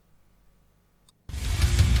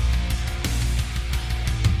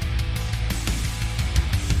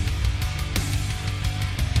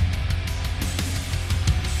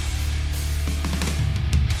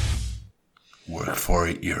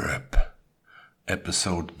Europe,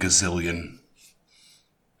 episode gazillion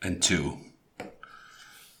and 2.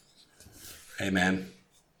 Hey, man.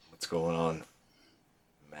 What's going on,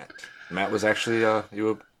 Matt? Matt was actually, you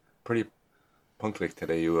were pretty punctual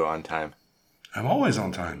today. You were on time. I'm always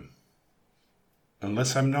on time.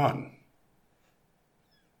 Unless I'm not.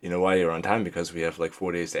 You know why you're on time? Because we have like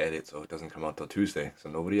 4 days to edit, so it doesn't come out till Tuesday.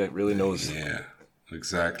 So nobody really knows. Yeah,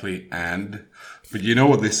 exactly. But you know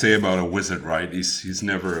what they say about a wizard, right? He's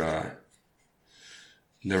never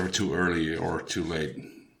too early or too late.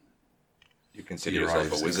 You consider He yourself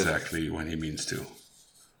arrives a wizard? exactly when he means to.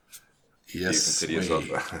 Yes, You consider yourself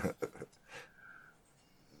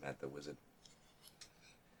Matt the wizard.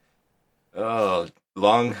 Oh,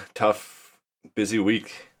 long, tough, busy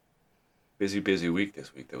week. Busy week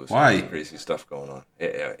this week. There was Why? Crazy stuff going on.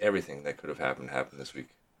 Everything that could have happened this week.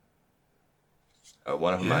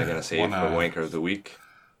 One of them I'm going to save for Wanker of the Week.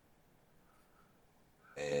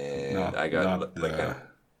 And I got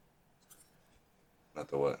not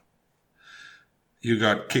the what? You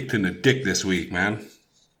got kicked in the dick this week, man.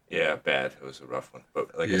 Yeah, bad. It was a rough one.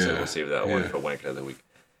 But like I said, we'll save that one for Wanker of the Week.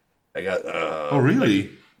 I got... oh, really?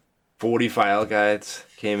 40 file guides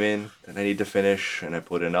came in that I need to finish, and I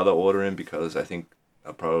put another order in because I think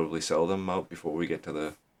I'll probably sell them out before we get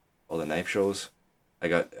to all the knife shows. I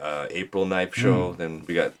got April knife show, then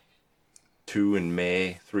we got 2 in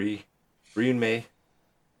May, 3 in May.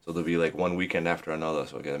 So there'll be like one weekend after another,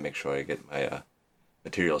 so I gotta make sure I get my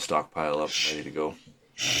material stockpile up and ready to go.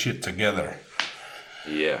 Shit together.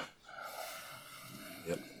 Yeah.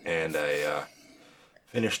 Yep. And I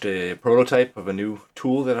finished a prototype of a new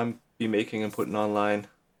tool that I'm be making and putting online.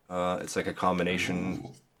 It's like a combination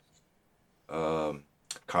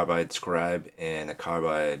carbide scribe and a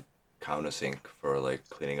carbide countersink for like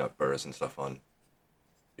cleaning up burrs and stuff on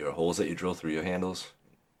your holes that you drill through your handles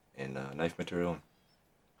and knife material.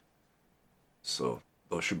 So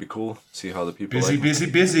those should be cool. See how the people busy.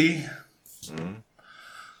 Mm-hmm.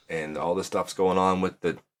 And all this stuff's going on with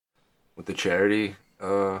the charity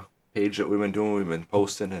page that we've been doing. We've been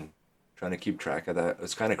posting and trying to keep track of that.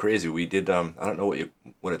 It's kind of crazy. We did I don't know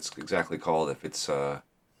what it's exactly called. If it's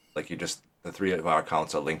like you just the 3 of our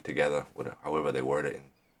accounts are linked together, however they word it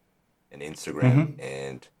in Instagram,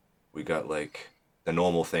 and we got like the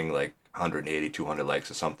normal thing like 180, 200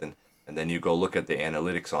 likes or something, and then you go look at the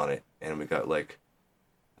analytics on it, and we got like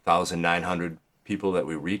 1,900 people that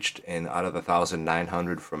we reached, and out of the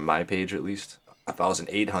 1,900 from my page at least,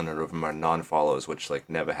 1,800 of them are non-followers, which like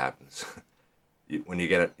never happens. When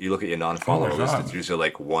you look at your non-follower list, it's usually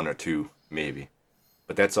like 1 or 2 maybe,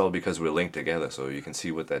 but that's all because we're linked together, so you can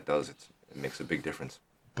see what that does. It makes a big difference.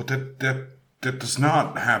 But that does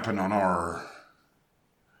not happen on our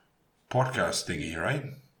podcast thingy, right?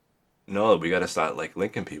 No, we got to start like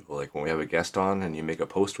linking people. Like when we have a guest on and you make a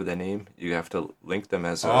post with their name, you have to link them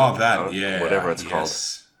as whatever it's called.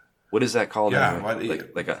 What is that called? Yeah,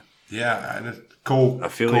 like a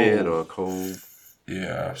affiliate or co.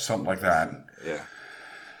 Yeah, something like that. Yeah.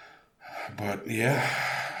 But yeah,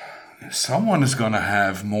 someone is gonna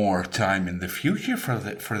have more time in the future for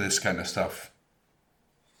this kind of stuff.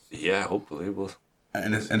 Yeah, hopefully we'll.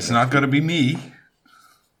 And it's not gonna be me.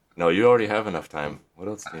 No, you already have enough time. What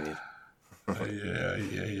else do you need?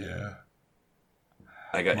 Yeah.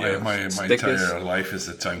 I got my entire life is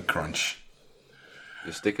a time crunch.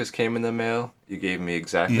 Your stickers came in the mail. You gave me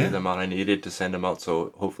exactly the amount I needed to send them out.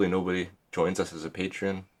 So hopefully nobody joins us as a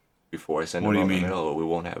Patreon before I send them out in the mail, or we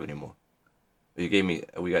won't have any more. You gave me.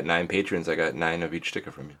 We got 9 patrons. I got 9 of each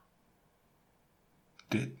sticker from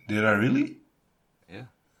you. Did I really? Yeah.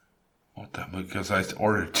 What the? Because I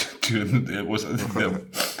ordered 2. It was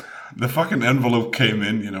the fucking envelope came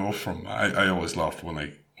in. From I always laugh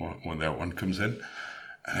when that one comes in.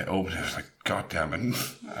 And I opened it. I was like, God damn it!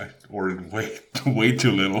 I ordered way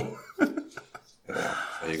too little. Yeah,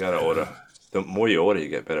 so you gotta order. The more you order, you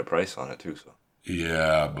get better price on it too. So.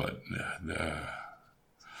 Yeah, but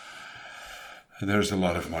there's a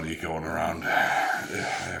lot of money going around. I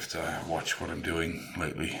have to watch what I'm doing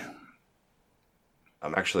lately.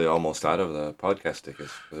 I'm actually almost out of the podcast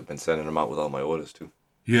stickers because I've been sending them out with all my orders too.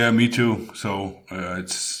 Yeah, me too. So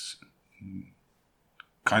it's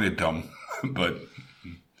kind of dumb, but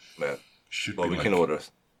we can order.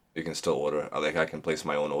 You can still order. I can place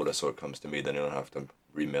my own order so it comes to me. Then you don't have to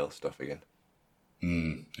remail stuff again.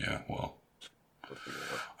 Yeah, well,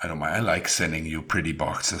 I don't mind. I like sending you pretty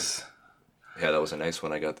boxes. Yeah, that was a nice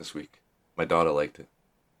one I got this week. My daughter liked it.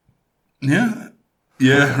 Yeah,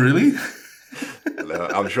 really.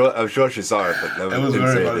 I'm sure she saw it, but it was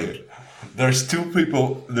very funny. There's two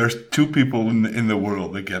people in the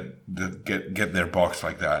world that get their box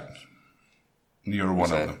like that. You're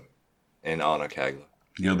one of them. And Honor Kagler.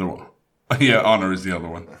 The other one. Yeah, Honor is the other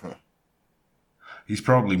one. He's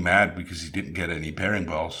probably mad because he didn't get any bearing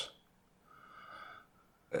balls.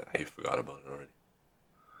 He forgot about it already.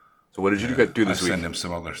 So what did you do this week? I sent him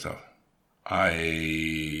some other stuff.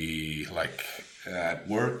 I, at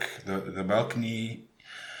work, the balcony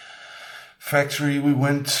factory we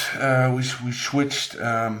went, we switched,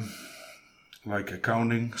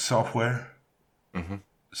 accounting software. Mm-hmm.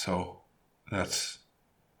 So that's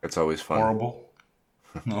always fun. Horrible.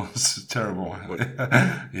 No, it's a terrible one.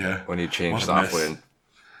 Yeah. When you change software and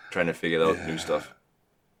trying to figure out new stuff.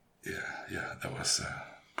 Yeah, that was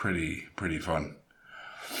pretty fun.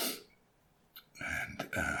 And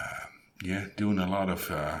doing a lot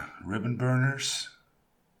of ribbon burners.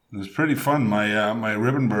 It was pretty fun. My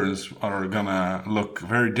ribbon burners are gonna look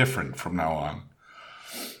very different from now on.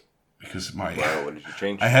 Because what did you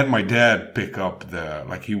change? I had my dad pick up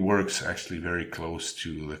he works actually very close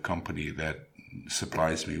to the company that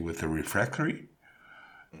supplies me with the refractory.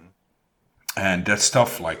 Mm-hmm. And that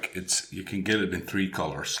stuff, you can get it in 3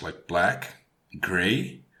 colors, like black,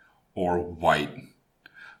 gray, or white.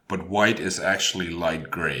 But white is actually light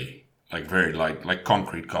gray, like very light, like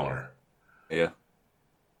concrete color. Yeah.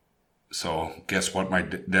 So guess what my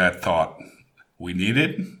dad thought we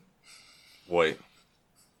needed? White.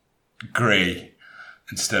 Gray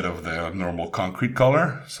instead of the normal concrete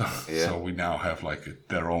color. So we now have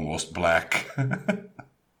they're almost black.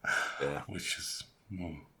 Yeah. Which is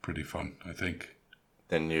pretty fun, I think.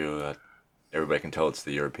 Then everybody can tell it's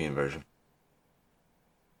the European version.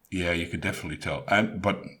 Yeah, you could definitely tell.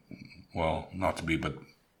 But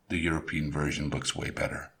the European version looks way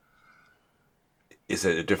better. Is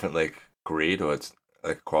it a different grade or it's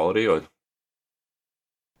quality or?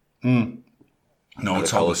 No,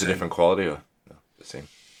 it's all the same. A different quality or no, the same?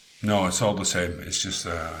 No, it's all the same. It's just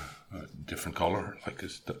a different color,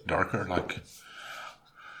 it's darker,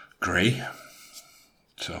 gray.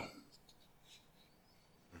 So.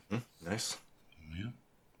 Mm-hmm. Nice. Yeah.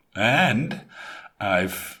 And I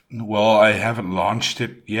haven't launched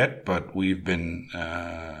it yet, but we've been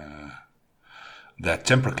that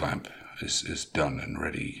temper clamp is done and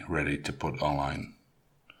ready to put online.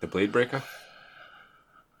 The blade breaker?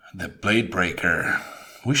 The blade breaker.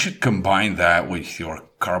 We should combine that with your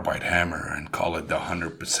carbide hammer and call it the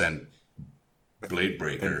 100% blade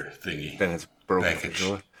breaker thingy. Then it's broken. Package.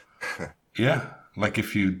 Yeah,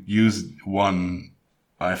 if you use one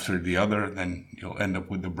after the other, then you'll end up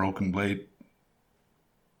with the broken blade.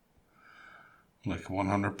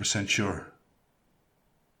 100% sure.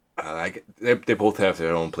 They both have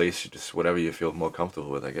their own place. Just whatever you feel more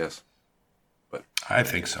comfortable with, I guess. But I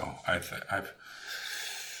think so. I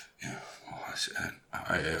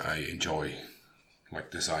enjoy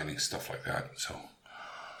designing stuff like that. So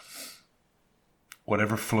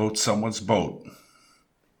whatever floats someone's boat.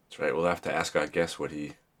 That's right. We'll have to ask our guest what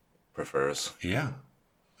he prefers. Yeah.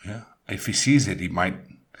 If he sees it, he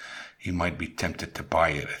might be tempted to buy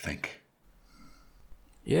it, I think.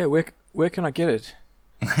 Yeah, where can I get it?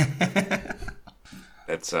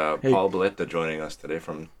 That's Paul Baleta joining us today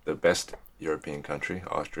from the best European country,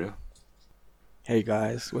 Austria. Hey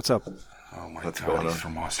guys, what's up? Oh my God, he's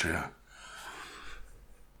from Austria.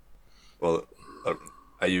 Well,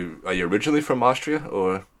 are you originally from Austria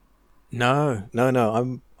or? No.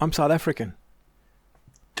 I'm South African.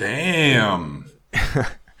 Damn.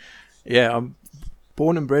 Yeah, I'm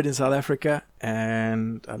born and bred in South Africa,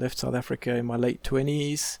 and I left South Africa in my late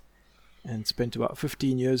 20s and spent about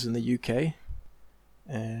 15 years in the UK.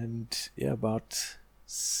 And about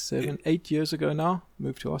 7-8 years ago now,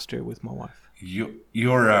 moved to Austria with my wife.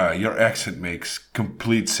 Your accent makes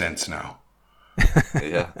complete sense now.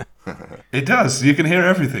 Yeah. It does. You can hear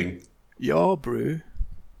everything. Yeah, bro.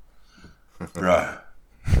 Bruh.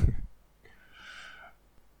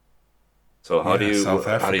 So how do you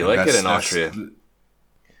like it in Austria?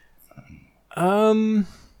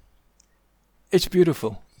 It's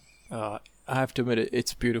beautiful. I have to admit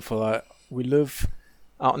it's beautiful. We live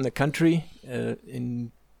out in the country,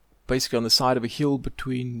 basically on the side of a hill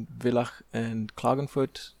between Villach and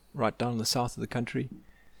Klagenfurt, right down in the south of the country.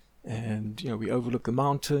 And we overlook the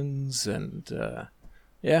mountains, and I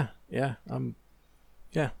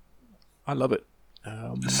love it.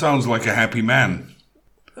 Sounds like a happy man.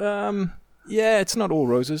 Yeah, it's not all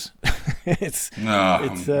roses.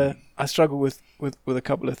 I struggle with a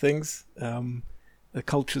couple of things. The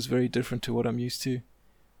culture's very different to what I'm used to,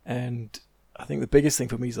 and I think the biggest thing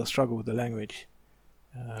for me is I struggle with the language.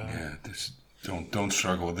 Don't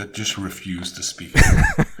struggle with it. Just refuse to speak.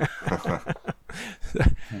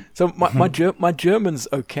 So my German's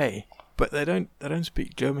okay, but they don't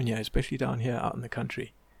speak German here, especially down here out in the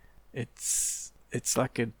country. It's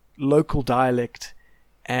like a local dialect,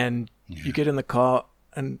 and you get in the car,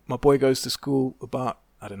 and my boy goes to school about,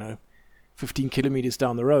 I don't know, 15 kilometers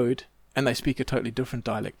down the road, and they speak a totally different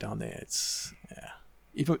dialect down there. It's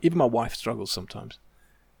even my wife struggles sometimes.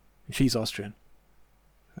 She's Austrian.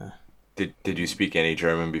 Did you speak any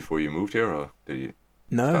German before you moved here, or did you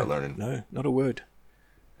start learning? No, not a word.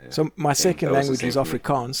 Yeah. So my second language is for me.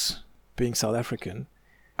 Afrikaans, being South African.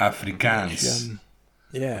 Afrikaans.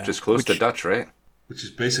 Yeah. Just close to Dutch, right? Which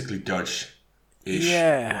is basically Dutch-ish.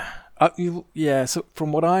 Yeah. So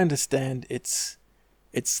from what I understand, it's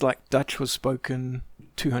like Dutch was spoken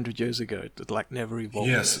 200 years ago. It like never evolved.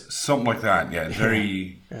 Yes, something like that. Yeah,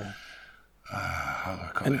 very. Yeah. How do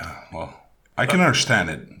I call it? Well, I can understand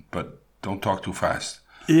it, but don't talk too fast.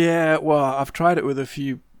 Yeah, well, I've tried it with a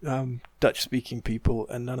few Dutch-speaking people,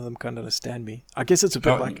 and none of them can understand me. I guess it's a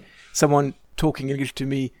bit like someone talking English to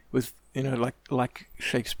me with, like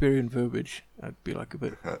Shakespearean verbiage. I'd be like a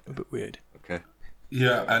bit weird. Okay.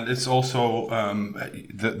 Yeah, and it's also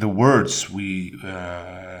the words we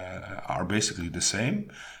are basically the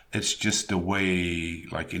same. It's just the way,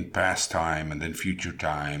 like in past time and then future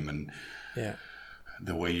time, and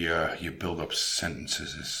the way you build up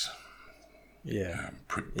sentences is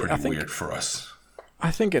pretty weird for us. I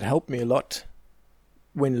think it helped me a lot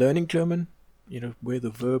when learning German. Where the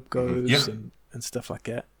verb goes and stuff like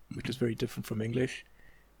that, which is very different from English.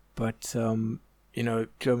 But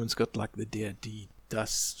German's got like the der, die,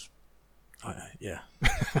 das.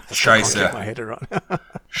 Scheiße. Get my head around.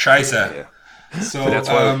 Scheiße. Yeah. So that's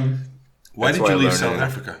why did you leave South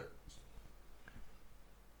Africa?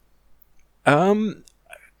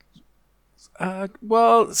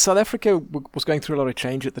 Well, South Africa was going through a lot of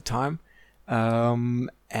change at the time, and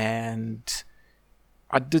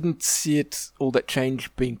I didn't see all that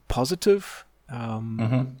change being positive.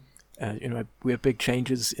 We had big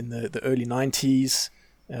changes in the early 90s.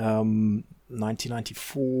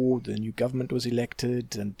 1994, the new government was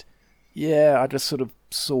elected, and I just sort of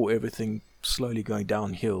saw everything slowly going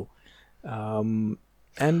downhill. And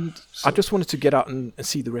I just wanted to get out and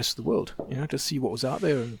see the rest of the world, just see what was out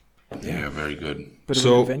there. And, very good. Bit of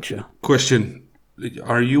an adventure. Question,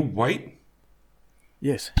 are you white?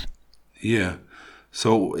 Yes. Yeah.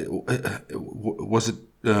 So was it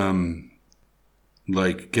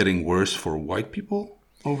like getting worse for white people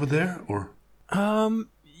over there, or?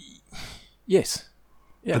 Yes.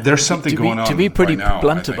 Yeah. But there's something going on. To be pretty right now,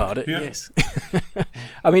 blunt about it, yes.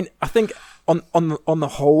 I mean, I think on the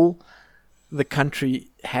whole, the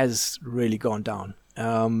country has really gone down.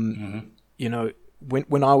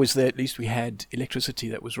 When I was there, at least we had electricity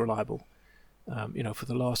that was reliable. For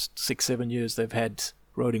the last 6-7 years, they've had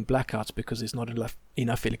rolling blackouts because there's not enough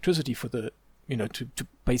electricity for to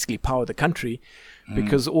basically power the country,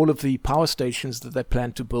 because all of the power stations that they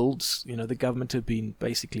plan to build, the government have been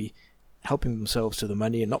basically helping themselves to the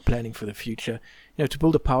money and not planning for the future. To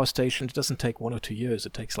build a power station, it doesn't take 1 or 2 years.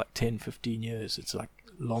 It takes like 10, 15 years. It's like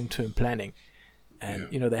long-term planning.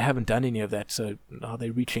 And, they haven't done any of that. So now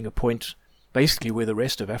they're reaching a point basically where the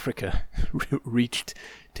rest of Africa reached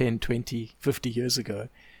 10, 20, 50 years ago.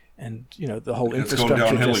 And, the whole infrastructure. It's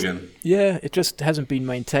going downhill again. Yeah, it just hasn't been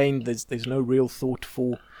maintained. There's no real thought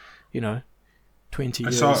for, 20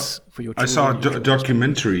 years for your children. I saw a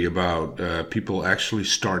documentary about people actually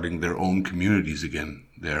starting their own communities again.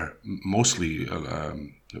 They're mostly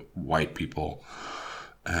white people.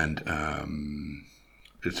 And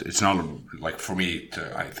it's not, like, for me,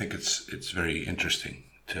 I think it's very interesting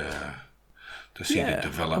to see the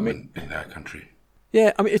development in that country.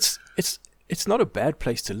 Yeah, I mean, it's not a bad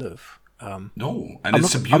place to live. No, and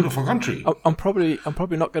it's a beautiful country. I'm probably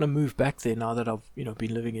not going to move back there now that I've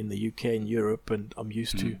been living in the UK and Europe, and I'm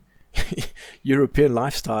used to European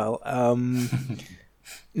lifestyle.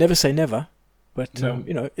 Never say never, but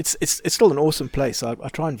it's still an awesome place. I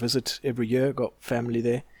try and visit every year. Got family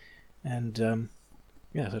there, and so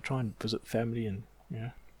I try and visit family and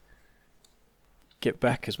get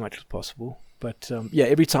back as much as possible. But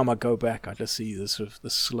every time I go back, I just see the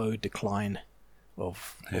slow decline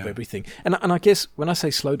of everything. And I guess when I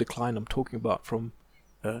say slow decline, I'm talking about from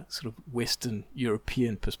a sort of Western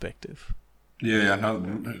European perspective. I know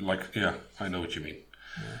what you mean.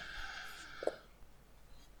 Yeah.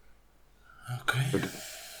 Okay. But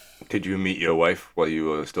did you meet your wife while you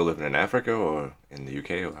were still living in Africa or in the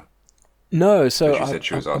UK? Or? No, so you said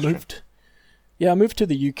she was Austrian. I moved to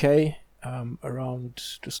the UK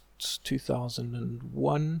around just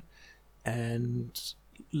 2001 and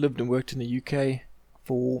lived and worked in the UK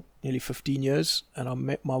for nearly 15 years, and I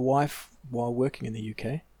met my wife while working in the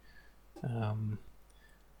UK.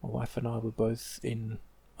 My wife and I were both in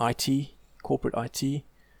IT, corporate IT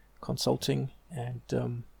consulting, and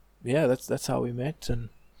that's how we met. And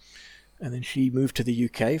then she moved to the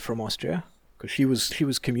UK from Austria because she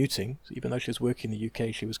was commuting. Even though she was working in the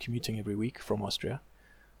UK, she was commuting every week from Austria.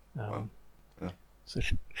 Wow. Yeah. So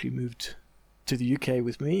she moved to the UK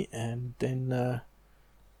with me, and then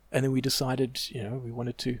we decided, we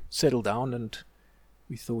wanted to settle down, and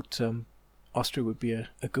we thought Austria would be a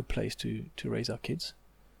good place to raise our kids.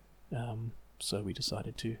 So we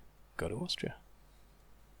decided to go to Austria.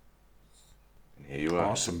 And here you are.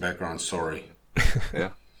 Awesome background story.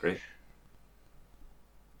 Yeah, great.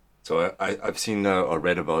 So I've seen or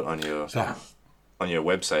read about on your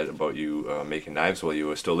website about you making knives while you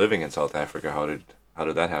were still living in South Africa. How did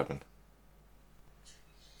that happen?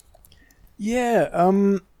 Yeah.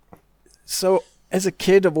 So as a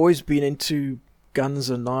kid, I've always been into guns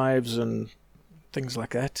and knives and things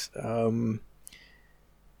like that.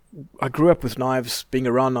 I grew up with knives, being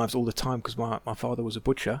around knives all the time because my father was a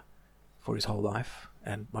butcher for his whole life,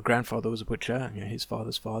 and my grandfather was a butcher, his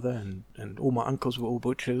father's father, and all my uncles were all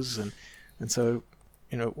butchers, and so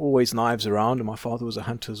always knives around, and my father was a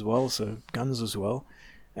hunter as well, so guns as well.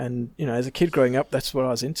 And as a kid growing up, that's what I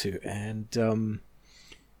was into. And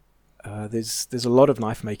there's a lot of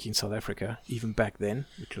knife making in South Africa, even back then,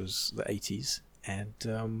 which was the 80s.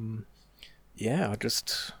 And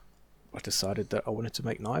I decided that I wanted to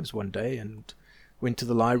make knives one day, and went to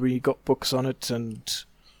the library, got books on it, and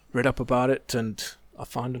read up about it, and I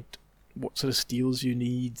found what sort of steels you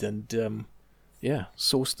need, and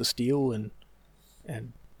sourced the steel and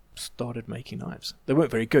started making knives. They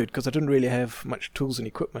weren't very good because I didn't really have much tools and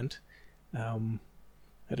equipment. Had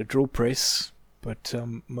a drill press, but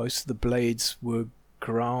most of the blades were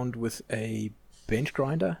ground with a bench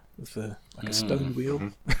grinder with a stone wheel.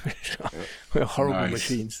 Mm-hmm. Were horrible Nice.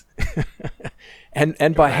 machines.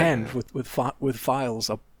 and by hand with files.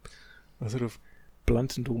 I sort of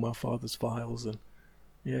blunted all my father's files, and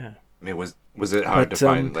yeah. I mean, was it hard to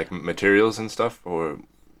find like materials and stuff, or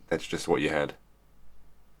that's just what you had?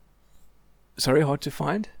 Sorry, hard to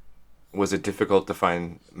find? Was it difficult to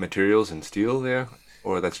find materials and steel there,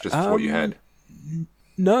 or that's just what you had?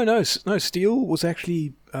 No. Steel was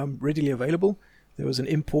actually readily available. There was an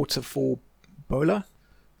importer for Bola,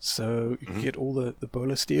 so you could get all the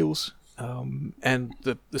Bola steels. And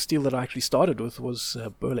the steel that I actually started with was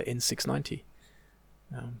Bola N690.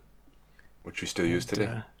 Which you still use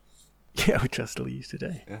today? Yeah, which I still use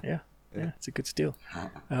today. Yeah, it's a good steel.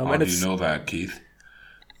 How do you know that, Keith?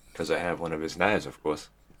 Because I have one of his knives, of course.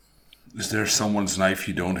 Is there someone's knife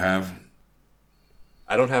you don't have?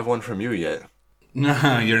 I don't have one from you yet.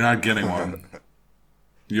 Nah, you're not getting one.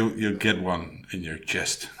 You'll get one in your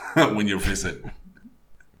chest when you visit.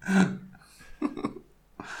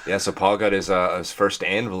 Yeah, so Paul got his first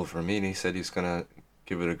anvil for me, and he said he's gonna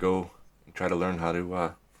give it a go and try to learn how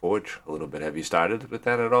to forge a little bit. Have you started with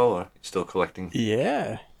that at all, or still collecting?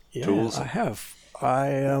 Yeah, tools? I have.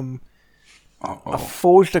 I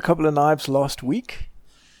forged a couple of knives last week.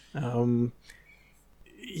 When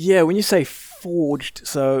you say forged,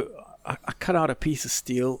 so I cut out a piece of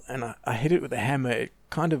steel and I hit it with a hammer. It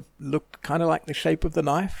kind of looked like the shape of the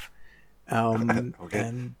knife. Okay.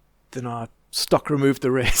 And then I stock removed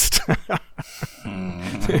the rest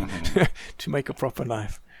to make a proper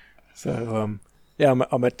knife. So I'm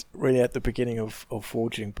really at the beginning of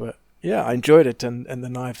forging, but yeah, I enjoyed it, and the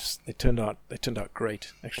knives they turned out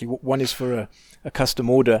great. Actually, one is for a custom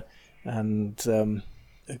order, and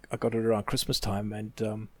I got it around Christmas time, and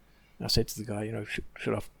I said to the guy,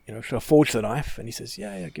 should I forge the knife? And he says,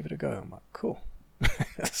 yeah, give it a go. I'm like, cool.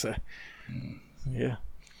 So yeah.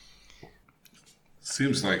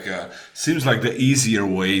 Seems like the easier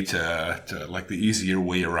way to like the easier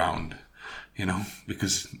way around,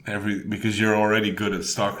 because you're already good at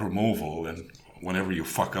stock removal, and whenever you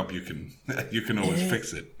fuck up, you can always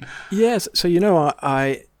fix it. Yes, so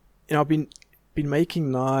I've been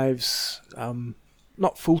making knives,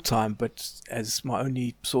 not full time, but as my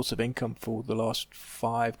only source of income for the last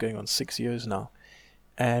 5 going on 6 years now,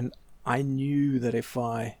 and I knew that if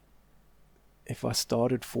I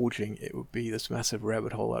started forging, it would be this massive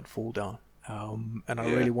rabbit hole I'd fall down. And I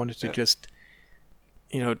really wanted to just,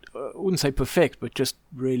 I wouldn't say perfect, but just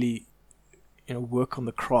really, work on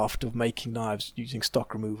the craft of making knives using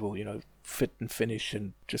stock removal, fit and finish,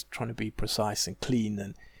 and just trying to be precise and clean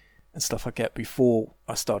and stuff like that before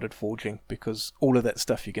I started forging, because all of that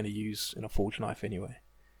stuff you're going to use in a forged knife anyway.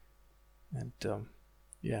 And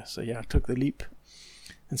I took the leap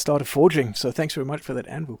and started forging. So thanks very much for that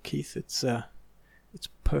anvil, Keith. It's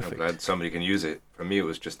perfect. I'm glad somebody can use it. For me, it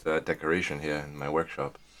was just a decoration here in my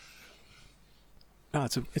workshop. No,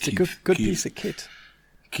 it's a Keith- good Keith- piece of kit.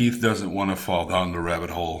 Keith doesn't want to fall down the rabbit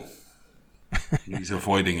hole. He's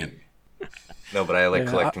avoiding it. No, but I like Yeah,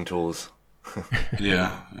 collecting tools.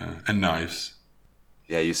 Yeah, and knives.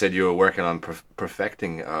 Yeah, you said you were working on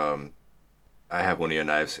perfecting. I have one of your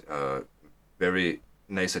knives. Very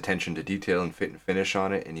nice attention to detail and fit and finish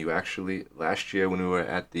on it. And you actually, last year when we were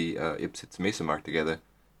at the Ipsitz Mesa Mark together,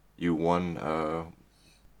 you won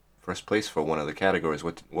first place for one of the categories.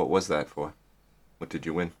 What was that for? What did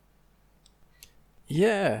you win?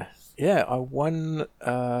 Yeah, I won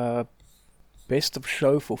best of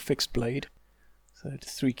show for fixed blade. So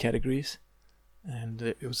it's 3 categories, and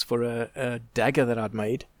it was for a dagger that I'd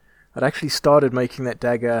made. I'd actually started making that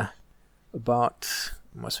dagger about,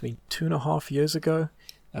 must have been 2.5 years ago.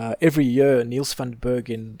 Every year, Niels van den Berg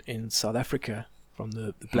in South Africa from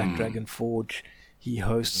the Black Dragon Forge, he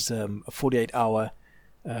hosts a 48-hour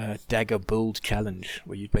dagger build challenge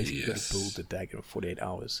where you basically got to build a dagger in 48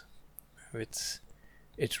 hours. It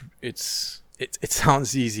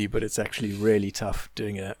sounds easy, but it's actually really tough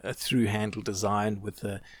doing a through handle design with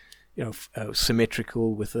a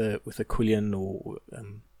symmetrical with a quillion or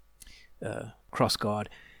cross guard.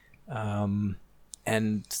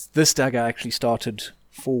 And this dagger actually started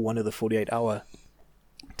for one of the 48-hour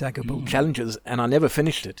dagger build challenges, and I never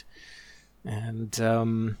finished it. And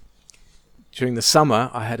during the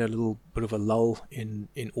summer, I had a little bit of a lull in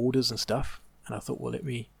orders and stuff, and I thought, well, let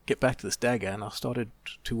me get back to this dagger, and I started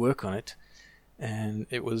to work on it. And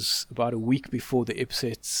it was about a week before the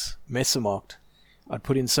Ipsitz Mesa Markt. I'd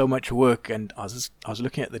put in so much work, and I was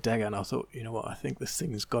looking at the dagger, and I thought, you know what, I think this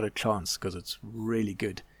thing's got a chance because it's really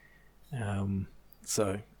good.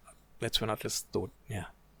 So that's when I just thought, yeah,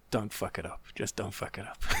 don't fuck it up. Just don't fuck it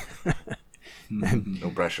up. No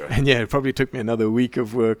pressure. And yeah, it probably took me another week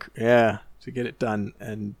of work, to get it done.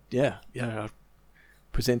 And I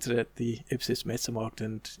presented it at the Ipsitz Mesa Markt,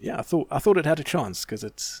 and I thought it had a chance because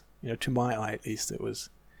it's, to my eye at least, it was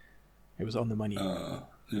on the money.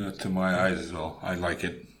 To my eyes as well. I like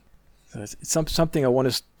it. So it's something I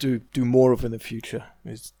want to do more of in the future,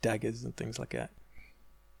 is daggers and things like that.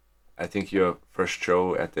 I think your first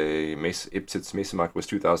show at the Ipsitz Mesa Markt was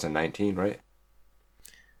 2019, right?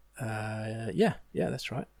 Yeah,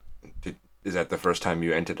 that's right. Is that the first time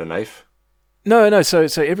you entered a knife? No. So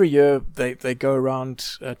every year they go around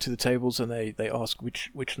to the tables and they ask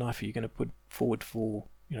which knife are you going to put forward for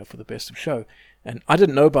for the best of show. And I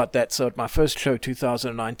didn't know about that. So at my first show,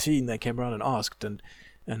 2019, they came around and asked, and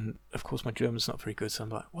of course my German's not very good. So I'm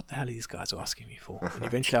like, what the hell are these guys asking me for? And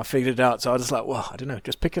eventually I figured it out. So I was just like, well, I don't know,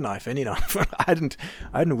 just pick a knife, any knife. I hadn't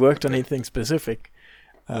worked on anything specific.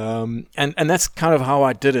 And that's kind of how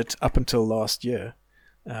I did it up until last year.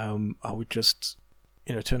 I would just,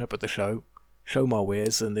 turn up at the show, show my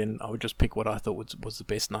wares, and then I would just pick what I thought was the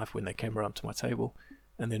best knife when they came around to my table.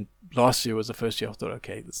 And then last year was the first year I thought,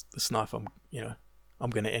 okay, this knife I'm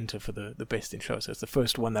going to enter for the best in show. So it's the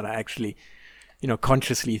first one that I actually,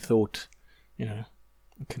 consciously thought,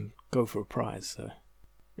 can go for a prize. So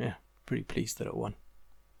yeah, pretty pleased that it won.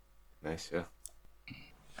 Nice, yeah.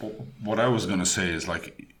 What I was going to say is,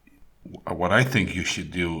 like, what I think you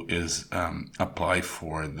should do is apply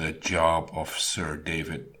for the job of Sir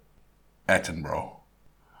David Attenborough.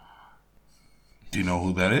 Do you know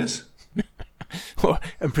who that is?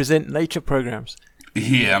 And present nature programs.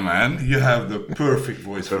 Yeah, man. You have the perfect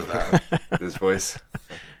voice for that. This voice.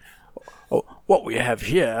 Oh, what we have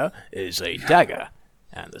here is a dagger,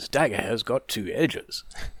 and this dagger has got 2 edges.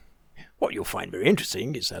 What you'll find very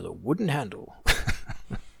interesting is that a wooden handle.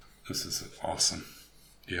 This is awesome.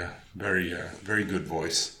 Yeah, very good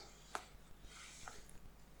voice.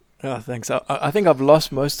 Oh, thanks. I think I've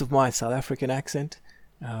lost most of my South African accent.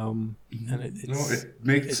 And it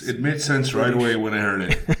made sense right away when I heard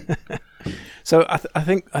it. So I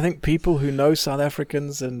think people who know South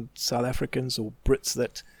Africans or Brits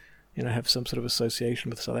that have some sort of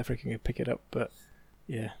association with South Africa can pick it up, but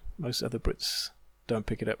yeah, most other Brits don't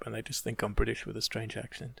pick it up, and they just think I'm British with a strange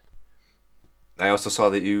accent. I also saw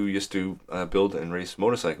that you used to build and race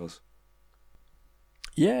motorcycles.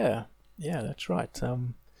 Yeah, that's right.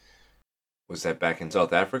 Was that back in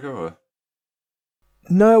South Africa, or?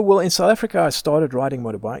 No, well, in South Africa, I started riding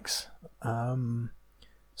motorbikes,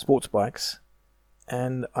 sports bikes,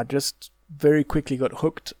 and I just very quickly got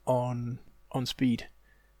hooked on speed,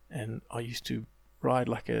 and I used to ride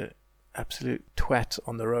like a absolute twat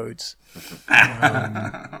on the roads.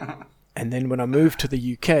 And then when I moved to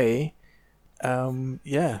the UK,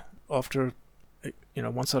 after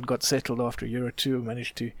once I'd got settled after a year or two, I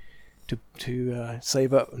managed to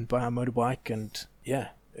save up and buy a motorbike, and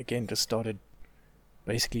again just started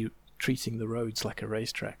basically treating the roads like a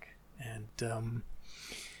racetrack. And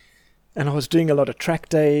And I was doing a lot of track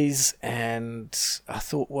days, and I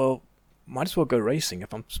thought, well, might as well go racing.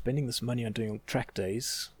 If I'm spending this money on doing track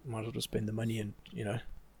days, might as well spend the money and,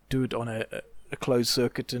 do it on a closed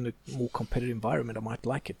circuit in a more competitive environment. I might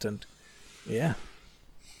like it. And yeah,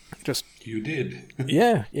 just... You did.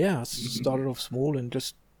 yeah. I started off small and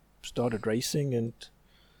just started racing, and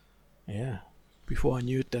yeah, before I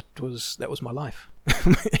knew it, that was my life.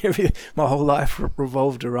 My whole life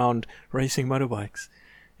revolved around racing motorbikes.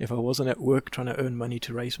 If I wasn't at work trying to earn money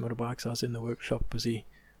to race motorbikes, I was in the workshop busy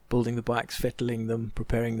building the bikes, fettling them,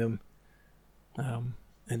 preparing them, and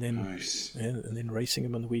then Nice. and then racing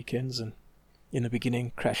them on the weekends. And in the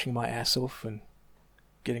beginning, crashing my ass off and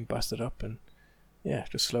getting busted up, and yeah,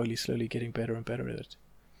 just slowly getting better and better at it.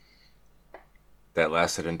 That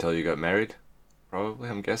lasted until you got married, probably,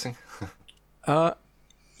 I'm guessing.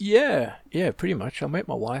 Yeah, pretty much. I met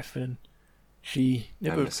my wife, and she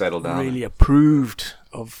never Having to settle down. really approved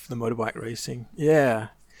of the motorbike racing. Yeah.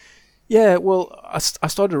 Well, I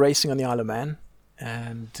started racing on the Isle of Man,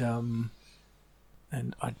 and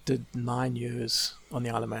I did 9 years on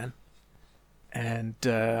the Isle of Man, and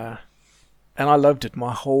I loved it.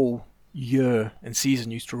 My whole year and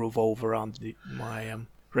season used to revolve around my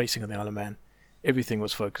racing on the Isle of Man. Everything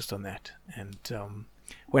was focused on that, and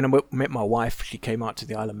when I met my wife, she came out to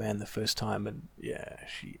the Isle of Man the first time, and yeah,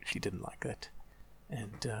 she didn't like that.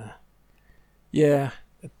 And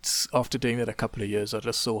it's after doing that a couple of years, I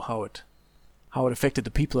just saw how it affected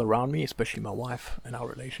the people around me, especially my wife and our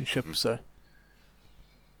relationship. So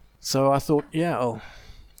I thought, yeah, I'll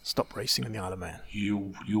stop racing in the Isle of Man.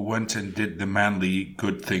 You went and did the manly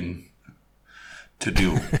good thing to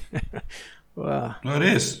do. Well, No, it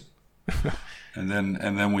is. And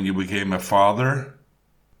then when you became a father.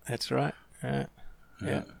 that's right. Yeah.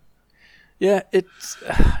 It's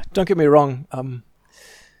don't get me wrong.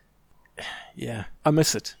 Yeah, I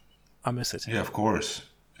miss it. Yeah, of course.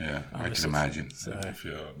 Yeah, I can imagine. So.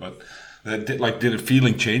 But did a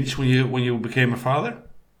feeling change when you became a father?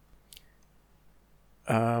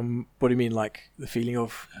 What do you mean, like the feeling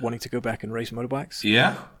of wanting to go back and race motorbikes?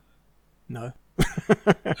 Yeah. No.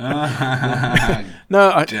 No,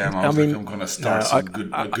 I mean, mean, I'm going to start a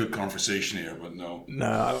good conversation here, but no.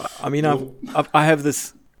 No, I mean, I have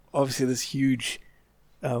this huge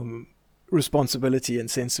responsibility and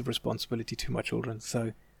sense of responsibility to my children,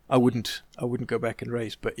 so I wouldn't go back and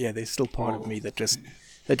race. But yeah, there's still part of me that just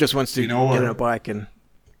wants to get on a bike and.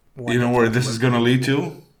 You know where this is going to lead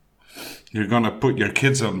to? You're going to put your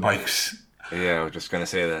kids on bikes. Yeah, I was just going to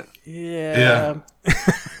say that. Yeah.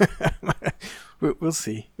 We'll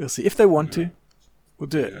see. If they want to, we'll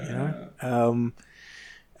do it.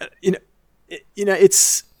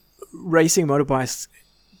 It's racing motorbikes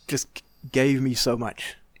just gave me so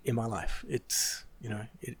much in my life. It's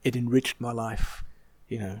it enriched my life,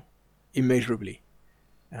 immeasurably.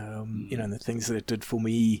 And the things that it did for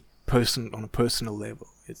me on a personal level,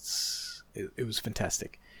 it was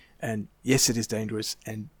fantastic. And yes, it is dangerous,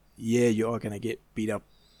 and yeah, you are going to get beat up.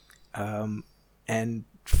 And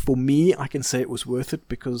for me, I can say it was worth it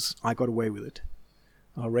because I got away with it.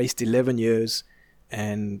 I raced 11 years,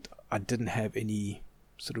 and I didn't have any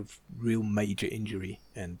sort of real major injury.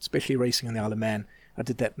 And especially racing on the Isle of Man, I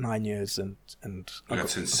did that 9 years, and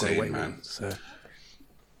That's insane, I got away man. with it, so.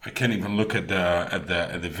 I can't even look at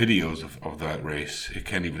the videos of that race. I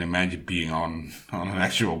can't even imagine being on an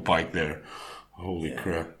actual bike there. Holy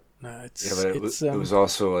crap! No, it was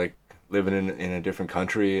also like living in a different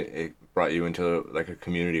country. It brought you into like a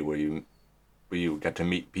community where you got to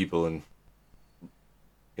meet people, and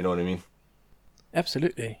you know what I mean.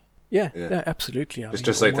 Absolutely, yeah, absolutely. It's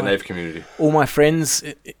just like the knife community. All my friends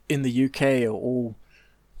in the UK are all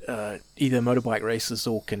either motorbike racers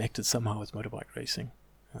or connected somehow with motorbike racing,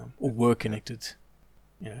 or were connected,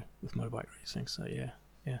 with motorbike racing. So yeah.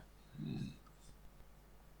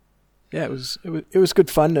 Yeah, it was good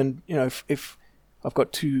fun, and if I've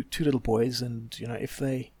got two little boys, and if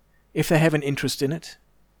they have an interest in it,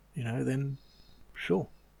 then sure,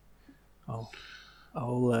 I'll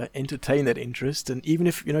entertain that interest, and even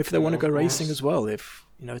if they want to go racing as well, if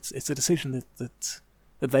it's a decision that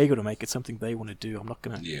they got to make. It's something they want to do. I'm not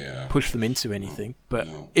going to push them into anything, but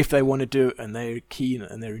if they want to do it and they're keen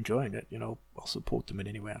and they're enjoying it, I'll support them in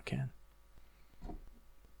any way I can.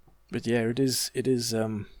 But yeah,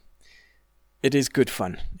 it is good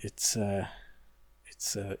fun. It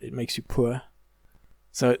makes you poor.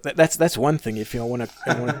 So that's one thing. If I want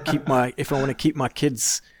to keep my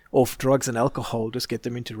kids off drugs and alcohol, just get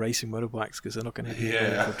them into racing motorbikes, because they're not going to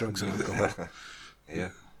have for drugs and alcohol. Yeah,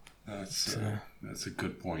 that's a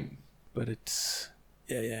good point. But it's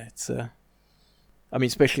I mean,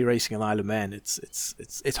 especially racing an Isle of Man,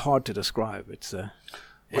 it's hard to describe. It's a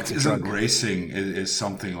isn't racing is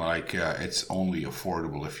something like it's only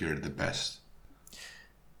affordable if you're the best.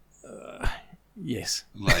 Yes.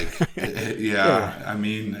 Like yeah, I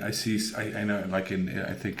mean, I know, like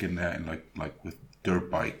I think in like with dirt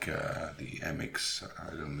bike, the MX,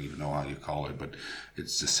 I don't even know how you call it, but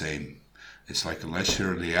it's the same. It's like unless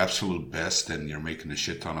you're the absolute best, then you're making a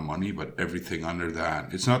shit ton of money. But everything under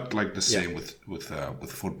that, it's not like the same with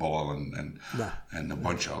football and a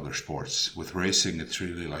bunch of other sports. With racing, it's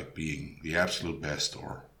really like being the absolute best,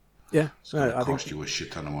 or it's going to cost you a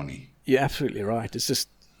shit ton of money. You're absolutely right. It's just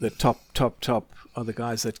the top are the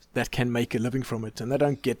guys that can make a living from it, and they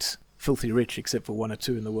don't get filthy rich except for one or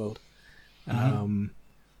two in the world, and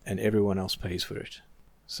everyone else pays for it.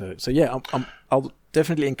 So yeah, I'll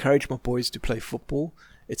definitely encourage my boys to play football.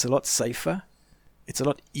 It's a lot safer. It's a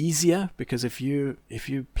lot easier because if you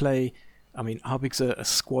play, I mean, how big's a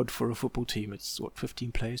squad for a football team? It's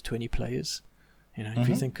 15 players, 20 players. You know, if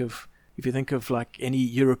you think of like any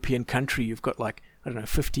European country, you've got like, I don't know,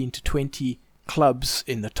 15 to 20 clubs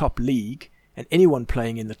in the top league, and anyone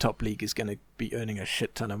playing in the top league is going to be earning a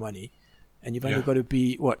shit ton of money. And you've only got to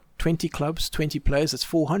be 20 clubs, 20 players. That's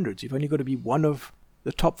 400. You've only got to be one of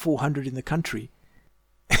the top 400 in the country,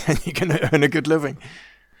 and you're going to earn a good living.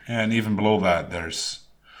 And even below that, there's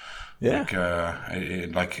like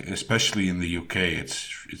especially in the UK,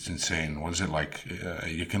 it's insane. What is it like?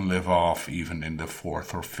 You can live off even in the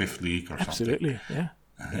 4th or 5th league or Absolutely, something.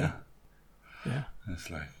 Yeah. It's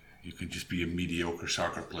like you could just be a mediocre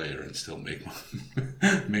soccer player and still make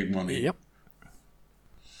money. Yep.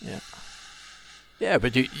 Yeah. Yeah,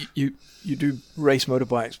 but you do race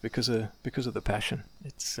motorbikes because of the passion.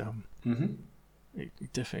 It's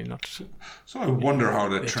definitely not. So I wonder how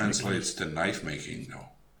that translates to knife making, though.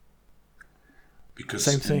 Because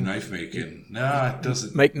same thing. Knife making, it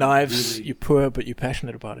doesn't make knives. Really... You're poor, but you're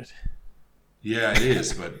passionate about it. Yeah, it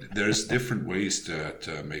is, but there's different ways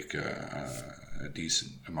to make a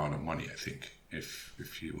decent amount of money. I think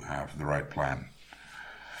if you have the right plan.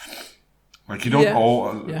 Like you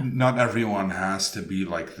don't not everyone has to be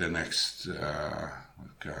like the next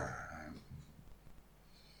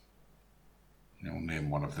name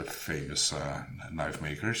one of the famous knife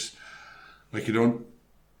makers. Like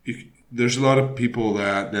there's a lot of people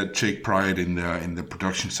that take pride in the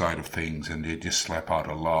production side of things, and they just slap out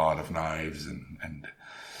a lot of knives, and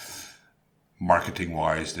marketing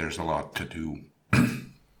wise there's a lot to do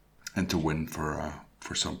and to win for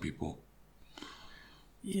some people.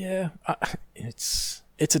 Yeah, it's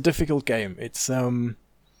a difficult game. It's I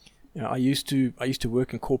used to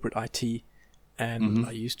work in corporate IT, and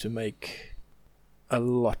I used to make a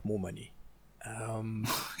lot more money. And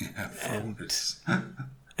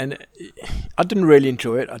I didn't really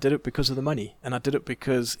enjoy it. I did it because of the money, and I did it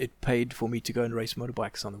because it paid for me to go and race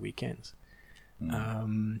motorbikes on the weekends.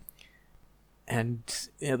 And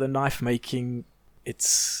the knife making,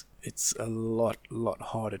 it's a lot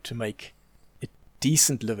harder to make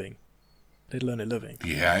decent living, let alone a living.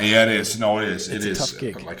 Yeah, it is. No, it is. It's a tough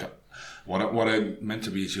gig. What I meant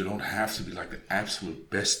to be is you don't have to be like the absolute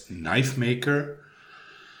best knife maker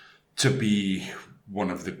to be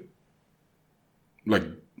one of the, like,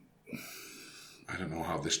 I don't know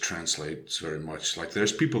how this translates very much. Like,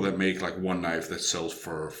 there's people that make like one knife that sells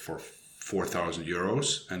for 4,000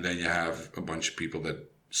 euros, and then you have a bunch of people that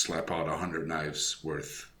slap out 100 knives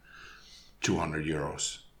worth 200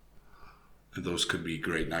 euros. And those could be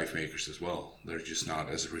great knife makers as well. They're just not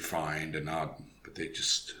as refined but they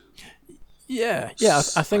just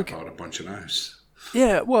I think out a bunch of knives.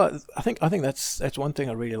 Yeah, well, I think that's one thing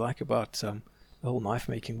I really like about the whole knife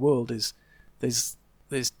making world is there's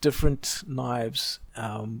different knives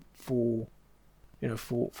for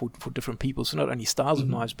different people. So not only styles of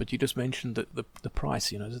knives, but you just mentioned the price.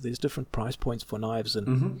 There's different price points for knives,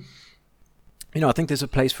 and I think there's a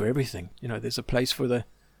place for everything. There's a place for the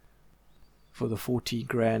 40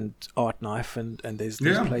 grand art knife, and there's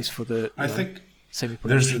a place for the I think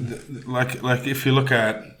semi-production. There's like if you look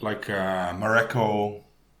at like Morocco,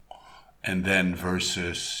 and then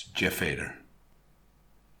versus Jeff Vader.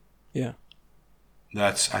 Yeah,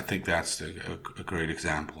 I think that's a great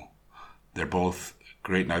example. They're both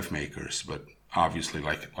great knife makers, but obviously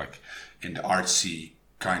like in the artsy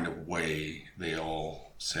kind of way, they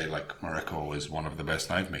all say like Morocco is one of the best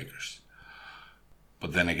knife makers.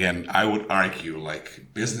 But then again, I would argue, like,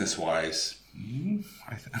 business-wise,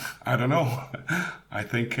 I don't know. I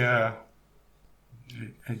think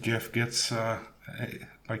Jeff gets,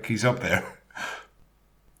 like, he's up there.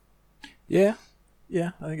 Yeah.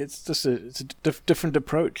 I think it's just a different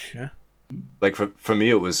approach, yeah. Like for me,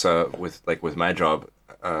 it was with my job.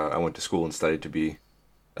 I went to school and studied to be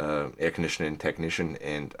air conditioning technician,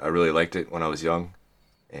 and I really liked it when I was young,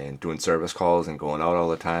 and doing service calls and going out all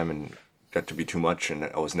the time, and got to be too much, and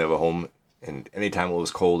I was never home. And anytime it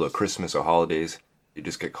was cold or Christmas or holidays, you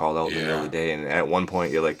just get called out in the middle of the day, and at one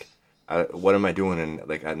point you're like, "What am I doing?" And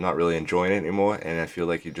like I'm not really enjoying it anymore, and I feel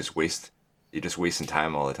like you're just wasting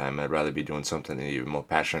time all the time. I'd rather be doing something that you're more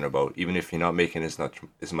passionate about, even if you're not making as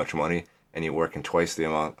much money and you're working twice the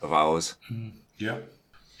amount of hours. Yeah,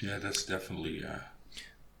 yeah, that's definitely.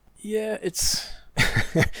 Yeah, it's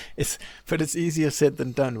but it's easier said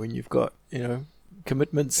than done when you've got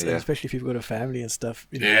commitments, and especially if you've got a family and stuff.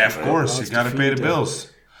 Yeah, of course, you got to pay the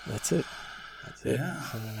bills. That's it. Yeah,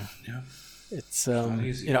 yeah. It's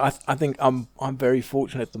I think I'm very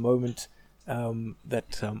fortunate at the moment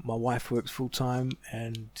that my wife works full time,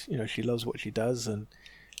 and she loves what she does, and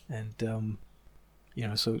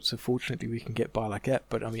so fortunately we can get by like that.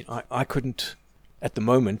 But I mean, I couldn't at the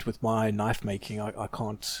moment with my knife making. I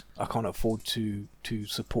can't afford to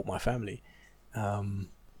support my family, and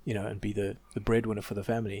be the breadwinner for the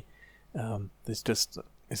family. It's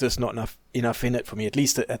just not enough in it for me, at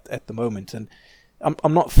least at the moment. And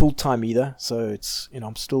I'm not full time either, so it's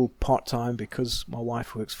I'm still part time because my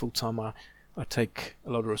wife works full time. I take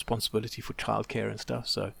a lot of responsibility for childcare and stuff.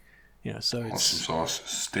 So so it's awesome.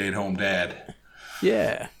 Stay at home dad.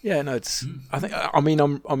 Yeah. No, it's. I mean,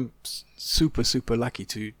 I'm super lucky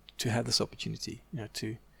to have this opportunity.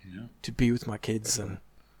 To be with my kids and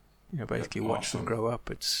basically watch them grow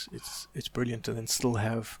up. It's brilliant, and then still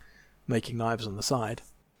have making knives on the side.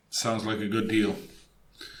 Sounds like a good deal.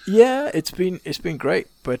 Yeah, it's been great,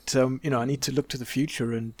 but I need to look to the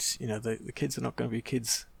future, and the kids are not going to be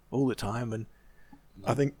kids all the time, and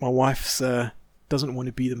I think my wife's doesn't want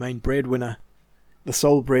to be the main breadwinner, the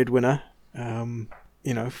sole breadwinner,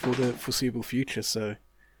 for the foreseeable future. So,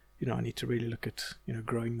 I need to really look at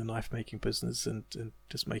growing the knife making business and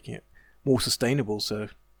just making it more sustainable. So,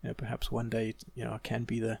 perhaps one day I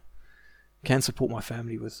can support my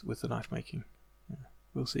family with the knife making.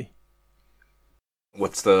 We'll see.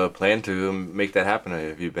 What's the plan to make that happen?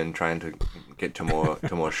 Have you been trying to get to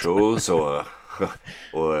more shows or?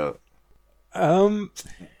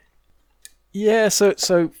 Yeah.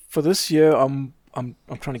 So for this year, I'm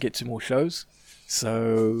trying to get to more shows.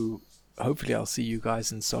 So hopefully I'll see you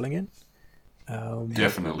guys in Solingen.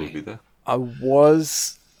 Definitely. I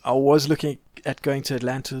was looking at going to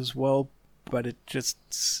Atlanta as well, but it just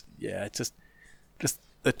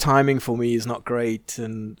the timing for me is not great,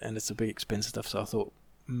 and it's a big expense stuff. So I thought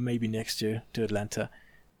maybe next year to Atlanta.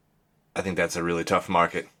 I think that's a really tough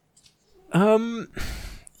market.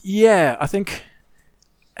 Yeah, I think.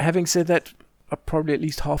 Having said that, probably at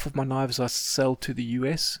least half of my knives I sell to the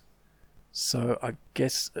US. So I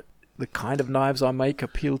guess the kind of knives I make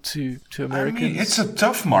appeal to Americans. I mean, it's a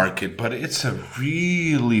tough market, but it's a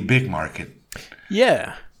really big market.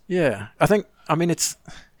 Yeah. I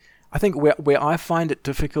think where I find it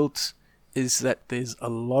difficult is that there's a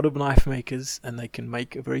lot of knife makers, and they can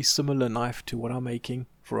make a very similar knife to what I'm making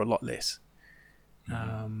for a lot less.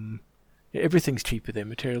 Mm-hmm. Everything's cheaper there.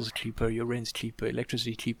 Materials are cheaper. Your rent's cheaper.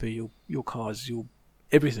 Electricity cheaper. Your cars. Your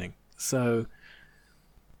everything. So,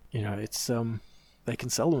 it's they can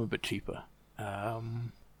sell them a bit cheaper.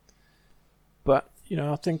 But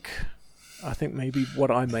I think maybe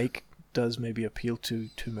what I make does maybe appeal to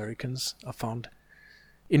Americans. I found,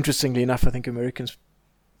 interestingly enough, I think Americans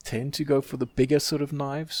tend to go for the bigger sort of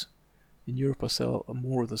knives. In Europe, I sell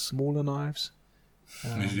more of the smaller knives.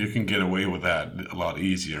 You can get away with that a lot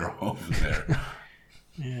easier over there.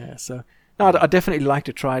 Yeah, so no, I'd definitely like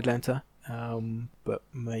to try Atlanta, but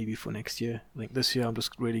maybe for next year. I think this year I'm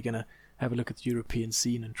just really going to have a look at the European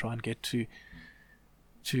scene and try and get to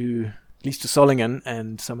at least to Solingen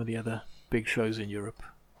and some of the other big shows in Europe.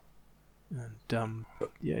 And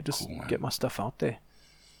just cool, get my stuff out there.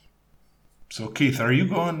 So Keith, are you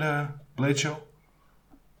going to Blade Show?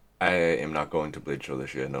 I am not going to Blade Show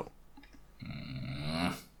this year, no.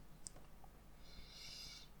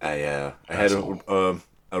 I had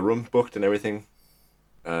a room booked and everything.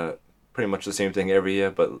 Pretty much the same thing every year,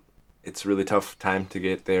 but it's really tough time to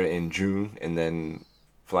get there in June and then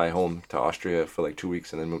fly home to Austria for like 2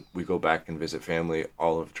 weeks, and then we go back and visit family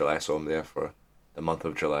all of July, so I'm there for the month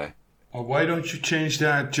of July. Well, why don't you change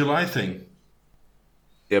that July thing?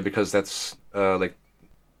 Yeah, because that's like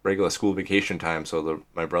regular school vacation time, so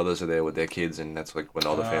my brothers are there with their kids, and that's like when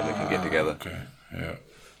all the family can get together. Okay, yeah.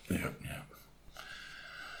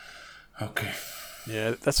 Okay.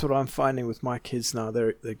 Yeah, that's what I'm finding with my kids now.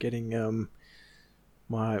 They're getting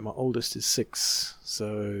my oldest is 6,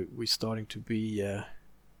 so we're starting to be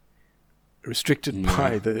restricted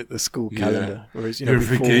by the school Yeah. calendar. Whereas, Your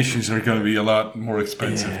before, vacations are going to be a lot more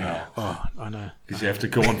expensive now. Oh, I know. Because you have to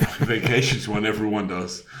go on vacations when everyone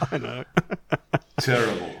does. I know.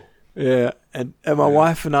 Terrible. Yeah, and my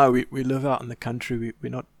wife and I, we live out in the country. We're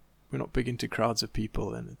not big into crowds of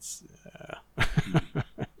people, and it's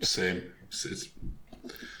Same. It's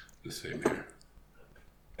the same here.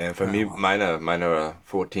 And for me, mine are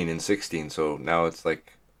 14 and 16. So now it's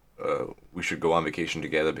like we should go on vacation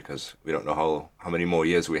together because we don't know how many more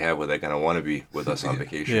years we have where they're gonna want to be with us on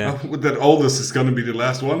vacation. Yeah. That oldest is going to be the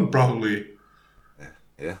last one, probably.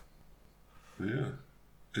 Yeah. Yeah.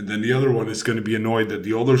 And then the other one is going to be annoyed that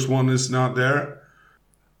the oldest one is not there.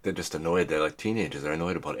 They're just annoyed. They're like teenagers. They're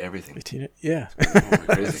annoyed about everything. Yeah.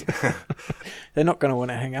 Crazy. They're not going to want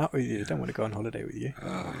to hang out with you. They don't want to go on holiday with you.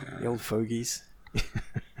 Yeah. The old fogies.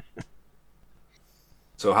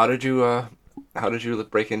 So how did you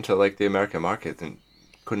break into like the American market? And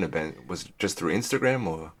couldn't have been, was it just through Instagram,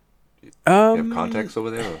 or you have contacts over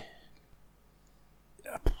there? Or?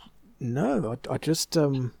 No, I just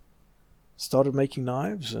started making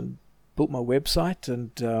knives and built my website,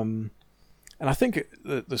 and I think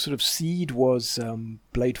the sort of seed was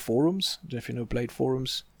Blade Forums. I don't know if you know Blade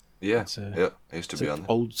Forums. Yeah, I used to be on there.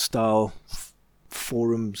 Old style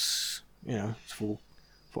forums, it's for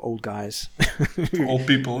old guys. For old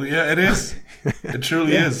people. Yeah, it is. It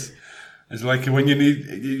truly is. It's like when you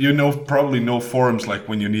need, probably know forums like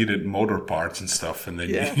when you needed motor parts and stuff, and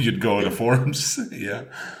then you'd go to forums. Yeah.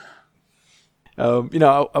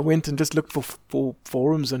 I went and just looked for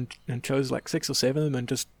forums and chose like 6 or 7 of them and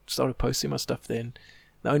just started posting my stuff then.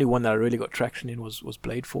 The only one that I really got traction in was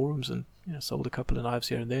Blade Forums, and sold a couple of knives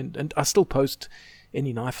here and then. And I still post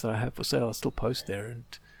any knife that I have for sale. I still post there, and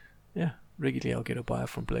regularly I'll get a buyer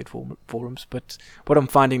from Blade Forums. But what I'm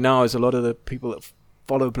finding now is a lot of the people that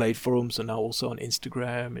follow Blade Forums are now also on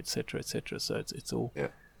Instagram, etc., etc. So it's all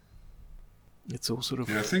it's all sort of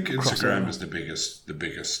I think Instagram is the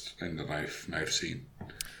biggest in the knife scene.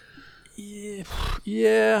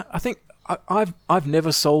 Yeah. I think I've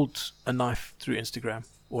never sold a knife through Instagram,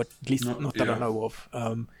 or at least not that I know of.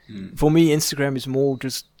 For me, Instagram is more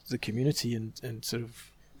just the community and sort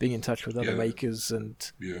of being in touch with other makers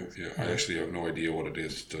and. Yeah. I actually have no idea what it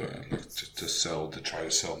is to try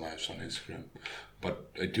to sell knives on Instagram,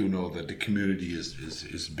 but I do know that the community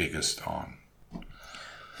is biggest on.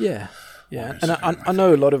 Yeah, and I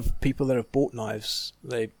know a lot of people that have bought knives.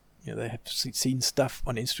 They have seen stuff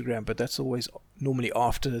on Instagram, but that's always normally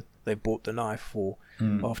after they bought the knife or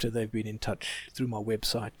after they've been in touch through my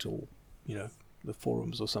website or the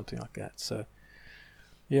forums or something like that. So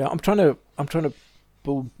I'm trying to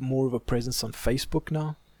build more of a presence on Facebook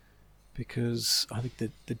now, because I think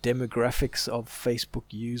the demographics of Facebook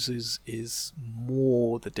users is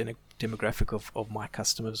more the demographic of my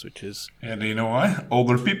customers, which is and you know why?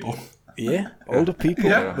 Older people. Yeah, older people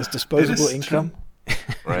with disposable income.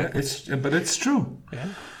 Right. It's true. Yeah.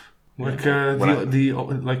 Like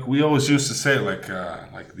like we always used to say, like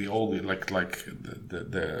the old like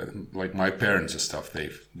my parents and stuff.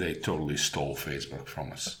 They totally stole Facebook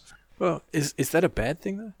from us. Well, is that a bad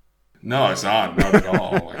thing though? No, it's not at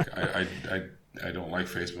all. Like I don't like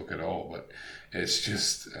Facebook at all, but it's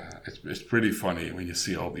just it's pretty funny when you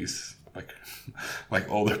see all these like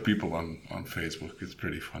older people on Facebook. It's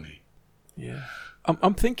pretty funny. Yeah,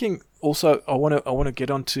 I'm thinking also I want to get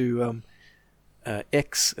onto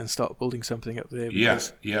X and start building something up there.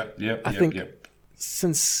 Yes, I think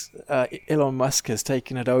since Elon Musk has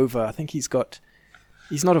taken it over, I think he's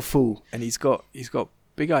not a fool, and he's got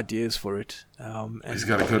big ideas for it. And he's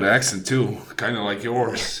got a good accent too, kind of like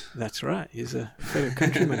yours. That's right. He's a fellow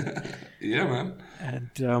countryman. Yeah, man. And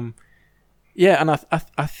and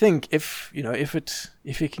I think if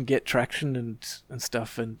he can get traction and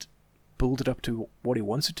stuff and build it up to what he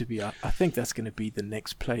wants it to be, I think that's going to be the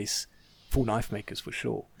next place for knife makers for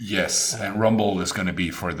sure. Yes, and Rumble is going to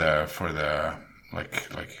be for the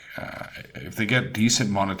if they get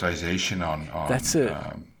decent monetization on that's it.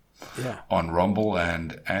 On Rumble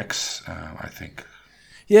and X, I think.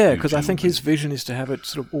 Yeah, because I think his vision is to have it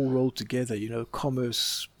sort of all rolled together.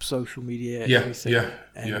 Commerce, social media, everything.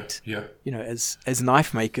 As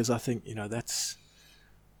knife makers, I think that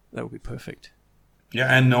would be perfect.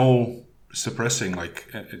 Yeah, and no suppressing. Like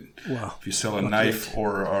if you sell a knife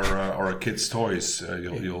or a kid's toys,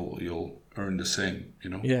 you'll earn the same.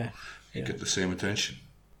 You get the same attention.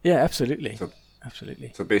 Yeah, absolutely.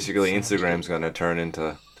 Absolutely. So basically, Instagram's going to turn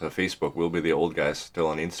into Facebook. We'll be the old guys still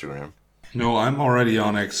on Instagram. No, I'm already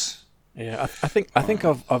on X. Yeah, I think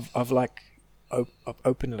I've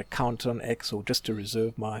opened an account on X, or just to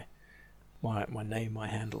reserve my my name, my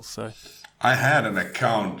handle. So I had an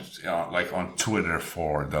account like on Twitter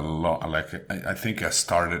for I think I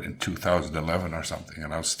started in 2011 or something,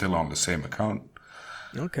 and I was still on the same account.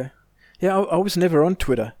 okay, yeah, I was never on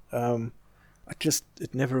Twitter.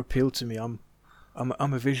 It never appealed to me. I'm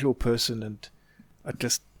a visual person, and I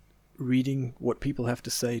just reading what people have to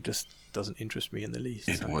say just doesn't interest me in the least.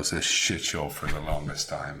 It was a shit show for the longest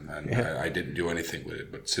time, and I didn't do anything with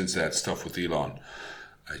it. But since that stuff with Elon,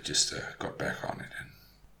 I just got back on it. And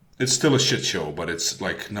it's still a shit show, but it's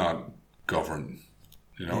like not governed.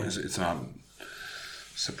 You know, it's not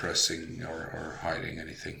suppressing or hiding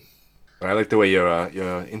anything. I like the way your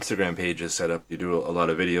Instagram page is set up. You do a lot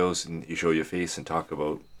of videos, and you show your face and talk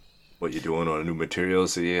about what you're doing or new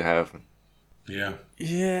materials that you have. Yeah.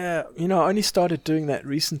 Yeah, I only started doing that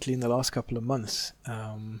recently in the last couple of months,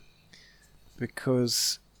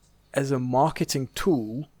 because as a marketing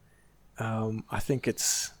tool, I think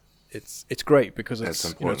it's great because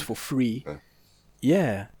it's it's for free.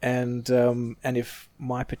 Yeah, and if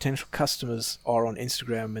my potential customers are on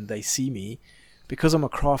Instagram and they see me, because I'm a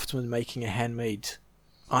craftsman making a handmade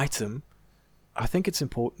item, I think it's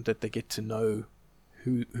important that they get to know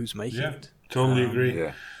who's making it. Totally agree.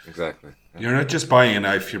 Yeah, exactly. Yeah. You're not just buying a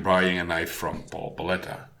knife; you're buying a knife from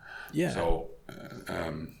Baleta. Yeah. So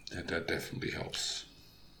that definitely helps.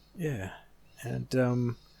 Yeah, and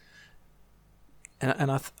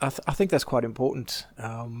I think that's quite important.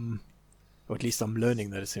 Or at least I'm learning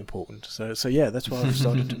that it's important. So yeah, that's why I've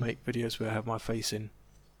started to make videos where I have my face in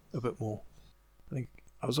a bit more. I think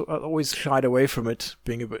I always shied away from it,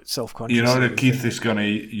 being a bit self-conscious. You know that Keith is going to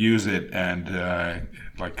use it and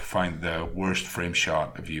find the worst frame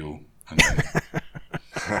shot of you and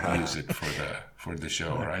then use it for the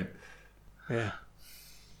show, right? Yeah.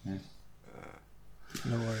 No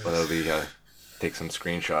worries. Well, that'll be take some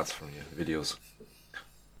screenshots from your videos.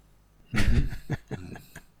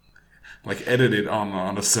 Like edit it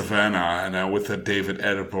on a savannah and with a David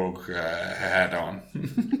Attenborough hat on.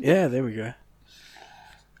 Yeah, there we go.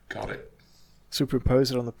 Got it.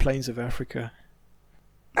 Superimpose it on the plains of Africa.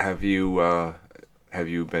 Have you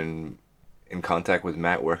been in contact with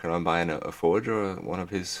Matt working on buying a forge or one of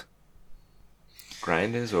his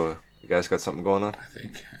grinders, or you guys got something going on?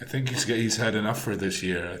 I think he's had enough for this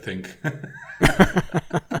year. I think.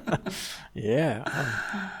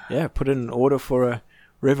 Yeah. Put in an order for a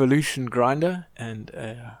Revolution grinder and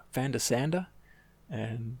a Vander Sander,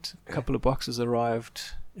 and a couple of boxes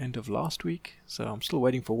arrived end of last week. So I'm still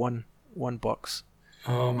waiting for one box.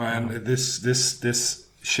 Oh man, this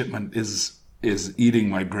shipment is eating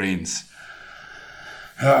my brains.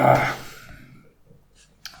 I'm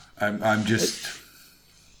just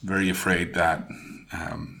very afraid that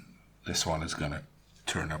this one is gonna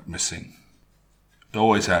turn up missing. It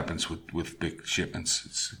always happens with big shipments.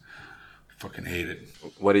 It's fucking hate it.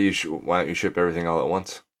 Why don't you ship everything all at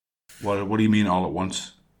once? What do you mean all at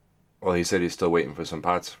once? Well, he said he's still waiting for some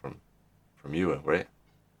parts from you, right?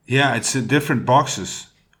 Yeah, it's in different boxes.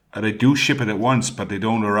 They do ship it at once, but they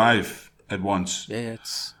don't arrive at once. Yeah,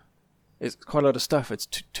 it's quite a lot of stuff. It's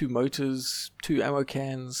two motors, 2 ammo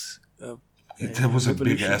cans. That was a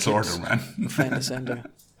big ass order, man. Vander Sander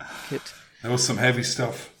kit. That was some heavy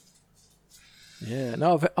stuff. Yeah,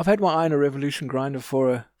 no, I've had my eye on a Revolution grinder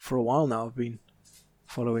for a while now. I've been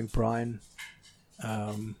following Brian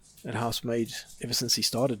at Housemade ever since he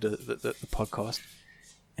started the podcast,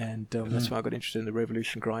 and that's why I got interested in the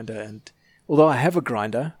Revolution grinder. And although I have a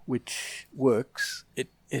grinder which works, it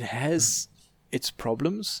has its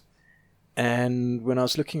problems. And when I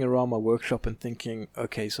was looking around my workshop and thinking,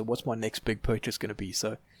 okay, so what's my next big purchase going to be?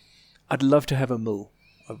 So I'd love to have a mill.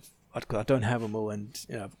 I don't have a mill, and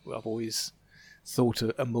I've always thought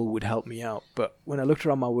a mill would help me out. But when I looked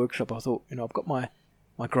around my workshop, I thought, I've got my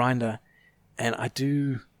grinder, and I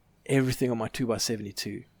do everything on my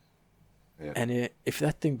 2x72. Yeah. And if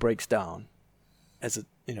that thing breaks down, as a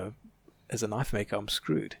knife maker, I'm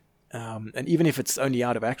screwed. And even if it's only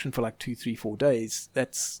out of action for like 2, 3, 4 days,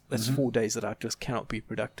 that's 4 days that I just cannot be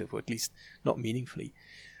productive, or at least not meaningfully.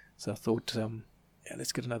 So I thought,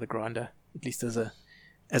 let's get another grinder, at least as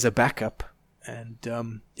a backup. And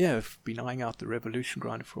I've been eyeing out the Revolution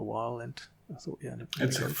grinder for a while, and I thought,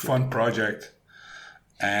 it's a fun project.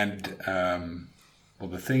 And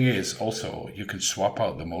the thing is, also you can swap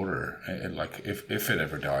out the motor, like if it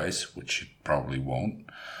ever dies, which it probably won't,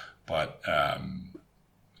 but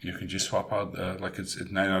you can just swap out. It's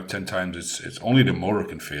 9 out of 10 times it's only the motor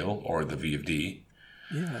can fail, or the VFD.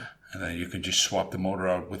 Yeah. And then you can just swap the motor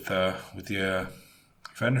out with the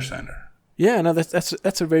Vander Sander. Yeah, no,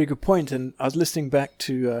 that's a very good point. And I was listening back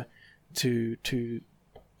to your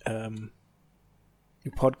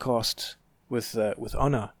podcast with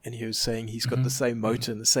Honor, and he was saying he's got the same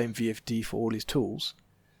motor and the same VFD for all his tools.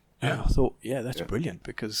 And I thought, that's brilliant,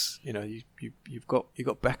 because you've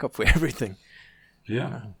got backup for everything.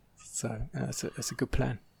 Yeah. So that's a good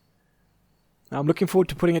plan. I'm looking forward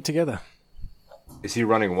to putting it together. Is he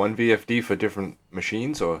running one VFD for different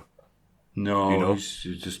machines, or? No,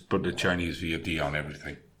 you just put the Chinese VFD on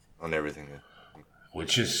everything. On everything, yeah.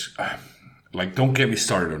 Which is, don't get me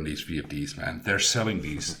started on these VFDs, man. They're selling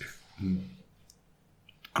these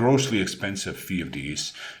grossly expensive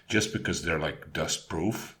VFDs just because they're like dust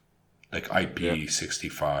proof, like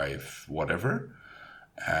IP65, whatever.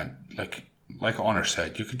 And like Honor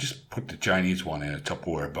said, you could just put the Chinese one in a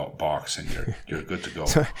Tupperware box and you're good to go.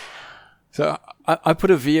 So I put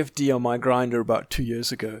a VFD on my grinder about 2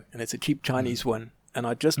 years ago, and it's a cheap Chinese one, and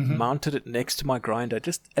I just mounted it next to my grinder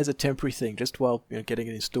just as a temporary thing, just while getting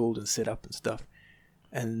it installed and set up and stuff.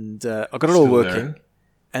 And I got it all working,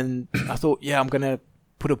 and I thought, I'm going to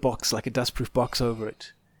put a box, like a dustproof box over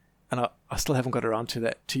it. And I still haven't got around to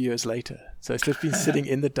that 2 years later. So it's just been sitting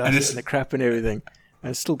in the dust and the crap and everything. And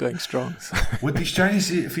it's still going strong. With these Chinese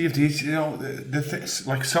VFDs, the things,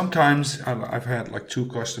 like sometimes I've had like 2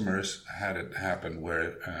 customers had it happen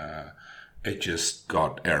where it just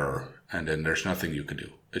got error, and then there's nothing you can do.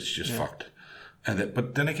 It's just fucked.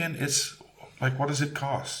 But then again, it's like, what does it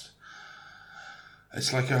cost?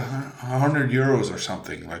 It's like €100 or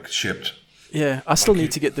something, like shipped. Yeah, I still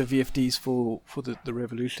need to get the VFDs for the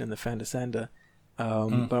Revolution and the Fender Sander,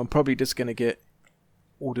 but I'm probably just going to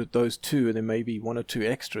ordered those 2 and then maybe 1 or 2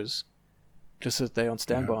 extras, just so they're on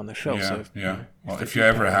standby on the shelf. Well, if you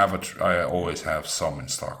ever have I always have some in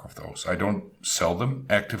stock of those. I don't sell them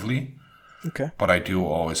actively, but I do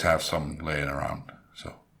always have some laying around.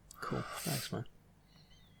 So cool, thanks, man.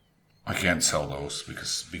 I can't sell those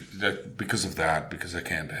because of that, because I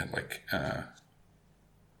can't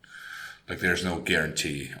there's no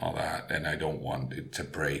guarantee on that, and I don't want it to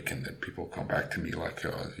break and then people come back to me like,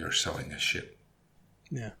 you're selling a shit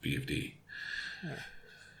VFD. Yeah.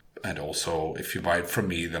 And also, if you buy it from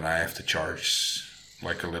me, then I have to charge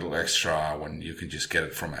like a little extra when you can just get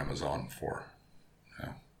it from Amazon for,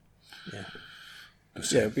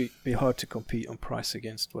 it'd be hard to compete on price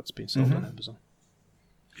against what's been sold on Amazon.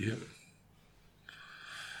 Yeah.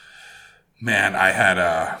 Man, I had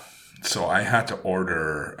to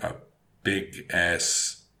order a big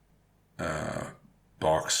ass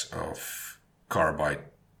box of carbide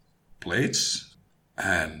plates.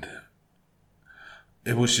 And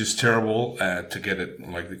it was just terrible to get it,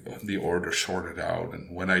 like the order sorted out.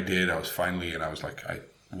 And when I did, I was like, I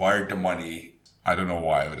wired the money. I don't know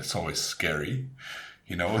why, but it's always scary,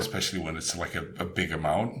 especially when it's like a big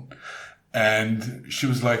amount. And she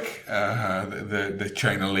was like, the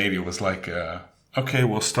China lady was like, okay,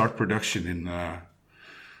 we'll start production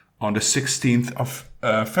on the 16th of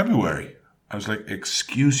February. I was like,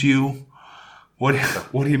 excuse you? What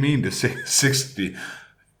do you mean the 60?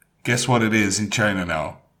 Guess what it is in China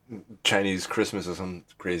now? Chinese Christmas or some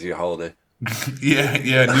crazy holiday.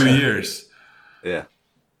 yeah, New Year's. Yeah.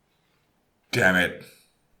 Damn it.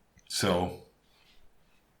 So,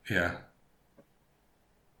 yeah.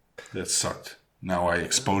 That sucked. Now I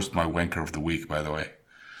exposed my wanker of the week, by the way.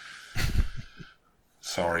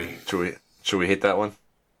 Sorry. Should we hit that one?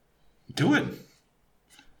 Do it.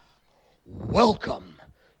 Welcome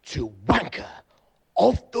to Wanker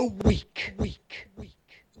of the Week.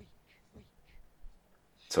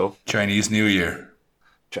 So? Chinese New Year.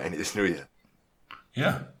 Chinese New Year.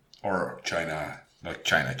 Yeah. Or China, like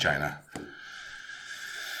China.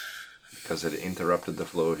 Because it interrupted the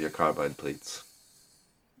flow of your carbide plates.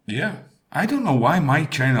 Yeah. I don't know why my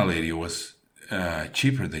China lady was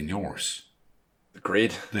cheaper than yours. The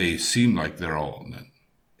grade? They seem like they're all...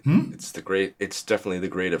 It's the grade. It's definitely the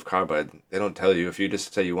grade of carbide. They don't tell you. If you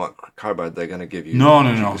just say you want carbide, they're gonna give you. No.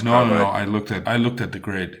 I looked at the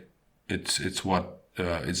grade. It's what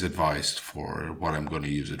is advised for what I'm going to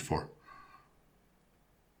use it for.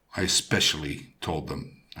 I especially told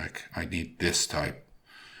them, like, I need this type.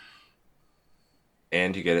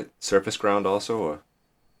 And you get it surface ground also, or?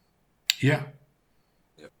 Yeah.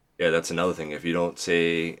 Yeah, that's another thing. If you don't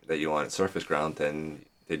say that you want it surface ground, then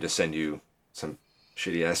they just send you some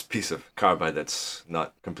shitty ass piece of carbide that's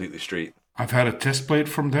not completely straight. I've had a test plate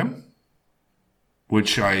from them,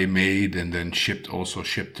 which I made and then shipped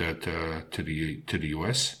it to the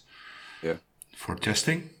US. Yeah. For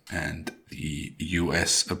testing, and the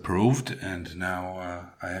US approved, and now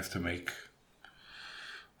I have to make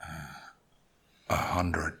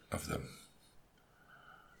 100 of them.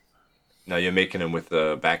 Now you're making them with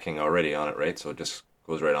the backing already on it, right? So it just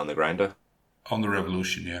goes right on the grinder? On the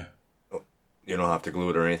Revolution, yeah. You don't have to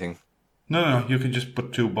glue it or anything? No, you can just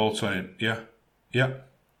put 2 bolts on it. Yeah. Yeah.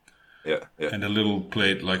 And a little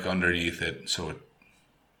plate like underneath it so it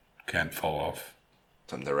can't fall off.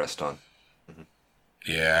 Something to rest on.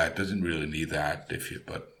 Yeah, it doesn't really need that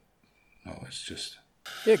but no, it's just...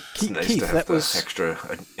 Yeah, It's nice Keith, to have that the was extra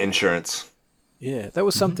insurance. yeah, that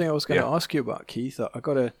was something I was going to Yeah. ask you about, Keith. I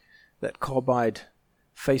got that carbide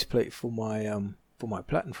faceplate for my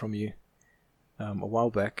Platin from you a while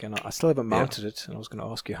back, and I still haven't mounted it. And I was going to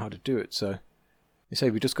ask you how to do it. So you say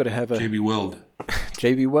we just got to have a JB Weld.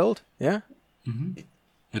 JB Weld, yeah?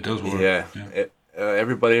 It does work. Yeah.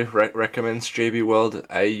 Everybody recommends JB Weld.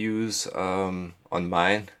 I use on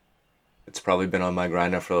mine. It's probably been on my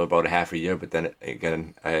grinder for about half a year, but then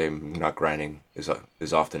again, I'm not grinding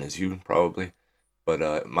as often as you probably.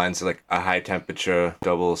 But mine's like a high temperature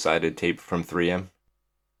double-sided tape from 3M.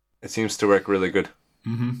 It seems to work really good.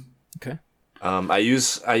 Okay. I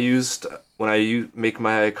used when I make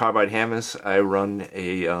my carbide hammers, I run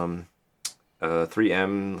a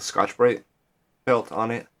 3M Scotch-Brite belt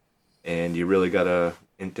on it, and you really gotta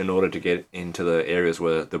in order to get into the areas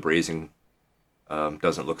where the brazing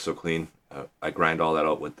doesn't look so clean. I grind all that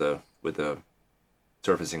out with the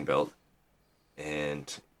surfacing belt,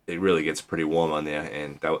 and it really gets pretty warm on there.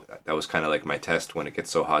 And that was kind of like my test when it gets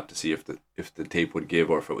so hot to see if the tape would give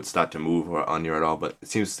or if it would start to move or on you at all. But it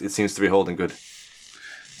seems to be holding good.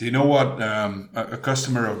 Do you know what a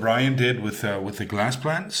customer of Brian did with the glass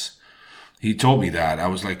plants? He told me that. I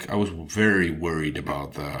was very worried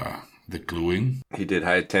about the gluing. He did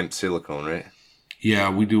high temp silicone, right?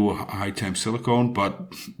 Yeah, we do high temp silicone,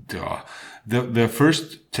 but the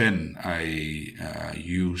first 10 I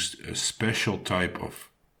used a special type of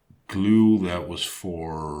glue that was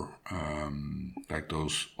for like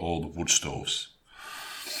those old wood stoves.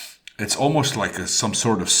 It's almost like some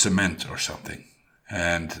sort of cement or something,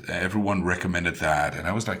 and everyone recommended that, and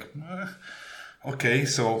I was like, okay,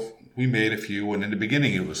 so we made a few, and in the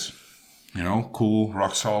beginning it was, cool,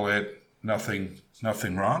 rock solid, nothing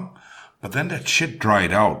wrong. But then that shit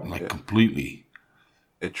dried out completely.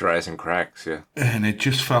 It dries and cracks, yeah. And it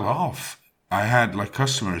just fell off. I had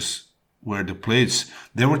customers where the plates,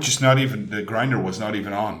 they were just not even, the grinder was not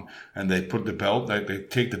even on. And they put the belt, they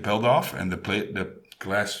take the belt off and the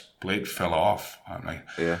glass plate fell off. I'm like,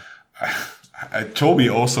 yeah. Toby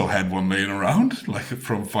also had one laying around,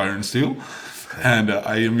 from Fire and Steel. And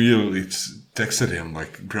I immediately texted him,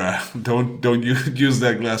 don't use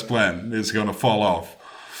that glass plant. It's going to fall off.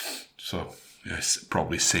 So, yes,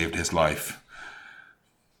 probably saved his life.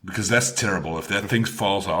 Because that's terrible. If that thing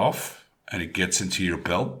falls off and it gets into your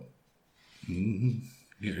belt,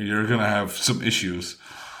 you're going to have some issues.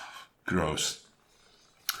 Gross.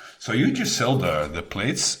 So you just sell the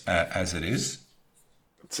plates as it is?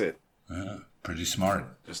 That's it. Pretty smart.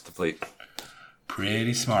 Just the plate.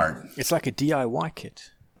 Pretty smart. It's like a DIY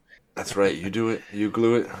kit. That's right. You do it. You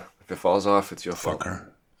glue it. If it falls off, it's your fault. Fucker.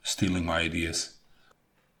 Stealing my ideas.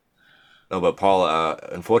 No, but Paul,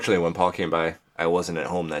 unfortunately, when Paul came by, I wasn't at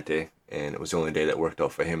home that day, and it was the only day that worked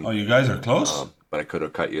out for him. Oh, you guys are close? But I could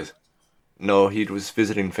have cut you. No, he was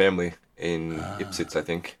visiting family in Ipswich, I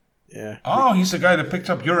think. Yeah. Oh, he's the guy that picked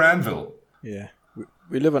up your anvil. Yeah.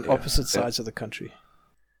 We live on opposite sides of the country.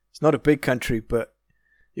 It's not a big country, but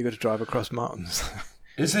you got to drive across mountains.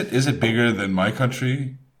 Is it bigger than my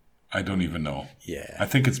country? I don't even know. Yeah. I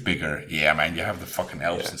think it's bigger. Yeah, man, you have the fucking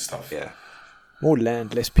Alps and stuff. Yeah. More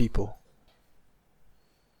land, less people.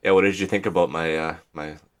 Yeah, what did you think about my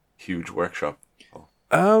my huge workshop?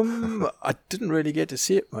 I didn't really get to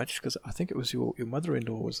see it much because I think it was your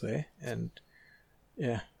mother-in-law was there, and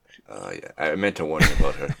yeah. Yeah, I meant to warn you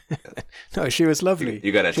about her. No, she was lovely.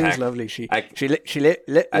 You got attacked. She was lovely. She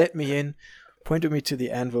let me in, pointed me to the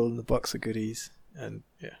anvil and the box of goodies, and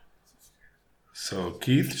yeah. So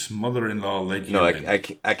Keith's mother-in-law let you No, in.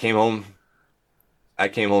 I came home. I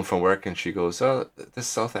came home from work and she goes, "Oh, this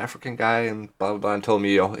South African guy," and blah blah blah, and told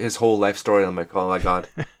me his whole life story. I'm like, "Oh my god,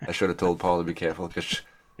 I should have told Paul to be careful because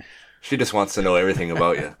she just wants to know everything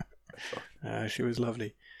about you." She was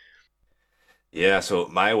lovely. Yeah, so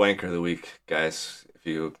my wanker of the week, guys. If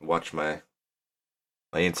you watch my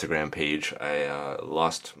Instagram page, I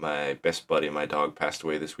lost my best buddy. My dog passed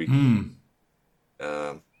away this week.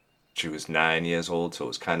 She was 9 years old, so it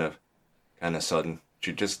was kind of sudden.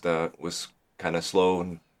 She just was kind of slow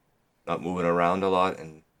and not moving around a lot,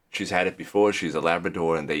 and she's had it before. She's a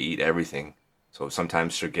Labrador, and they eat everything. So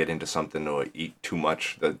sometimes she'll get into something or eat too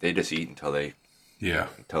much. They just eat until they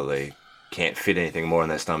can't fit anything more in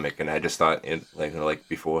their stomach. And I just thought, like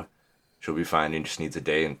before, she'll be fine and just needs a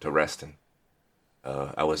day and to rest. And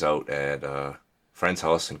I was out at a friend's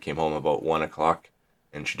house and came home about 1 o'clock,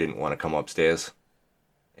 and she didn't want to come upstairs.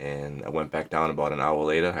 And I went back down about an hour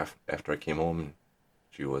later after I came home, and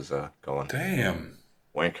she was gone. Damn.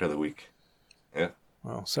 Wanker of the week. Yeah.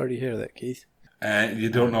 Well, sorry to hear that, Keith. And you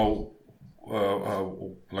don't know,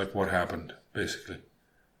 like, what happened, basically.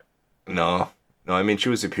 No. I mean, she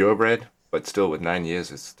was a purebred, but still, with 9 years,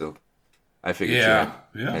 it's still... I figured she had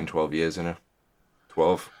 10, 12 years in her.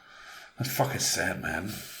 12. That's fucking sad,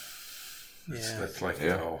 man. Yeah. That's like,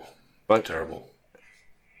 But terrible.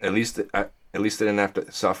 at least I didn't have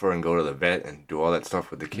to suffer and go to the vet and do all that stuff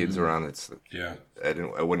with the kids around. Yeah.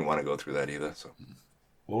 I wouldn't want to go through that either. So.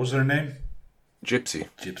 What was their name? Gypsy.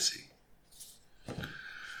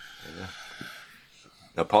 Yeah.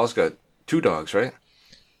 Now Paul's got 2 dogs, right?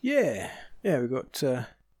 Yeah, we got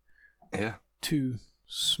Yeah. 2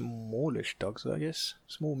 smallish dogs, I guess.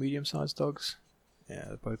 Small, medium-sized dogs. Yeah,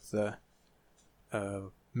 they're both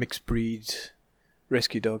mixed breed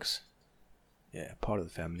rescue dogs. Yeah, part of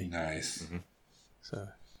the family. Nice. Mm-hmm. So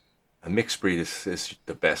A mixed breed is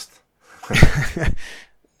the best.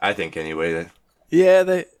 I think anyway. yeah,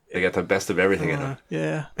 they got the best of everything in them.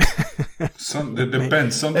 yeah. It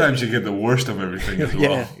depends. Sometimes you get the worst of everything as well.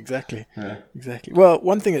 Yeah, exactly. Yeah. Exactly. Well,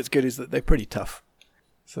 one thing that's good is that they're pretty tough.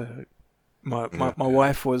 So my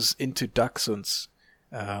wife was into Dachshunds,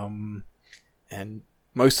 and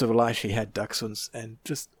most of her life she had Dachshunds, and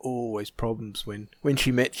just always problems. When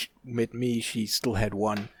she met me, she still had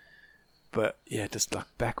one, but yeah, just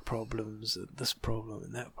like back problems and this problem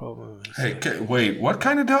and that problem. And Hey, wait, what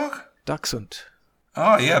kind of dog? Dachshund.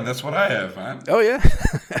 Oh, yeah, that's what I have, man. Oh yeah,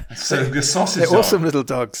 It's the sausage they're dog. awesome little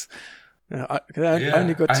dogs. I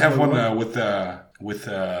only got I to have know one with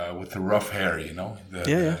the rough hair, you know.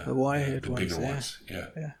 the wire-haired the bigger ones, ones.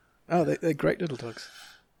 Yeah. Oh, they're great little dogs.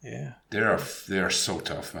 Yeah. They are so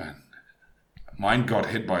tough, man. Mine got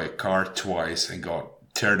hit by a car twice and got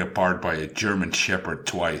torn apart by a German Shepherd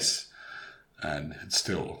twice, and it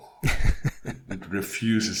still it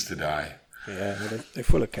refuses to die. Yeah, well, they're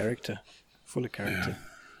full of character. Full of character.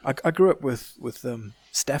 Yeah. I grew up with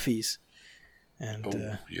Staffies, and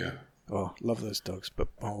love those dogs. But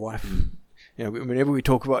my wife, you know, whenever we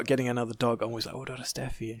talk about getting another dog, I'm always like, "Oh, not a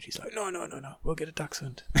Staffy," and she's like, "No, we'll get a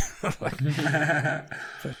Dachshund." But no,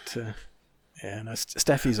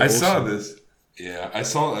 Staffies are I awesome. saw this. Yeah, I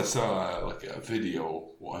saw like a video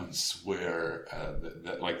once where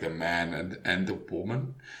the man and the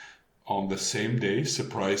woman on the same day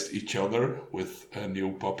surprised each other with a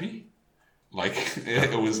new puppy. Like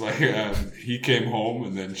it was like he came home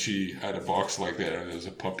and then she had a box like that and there was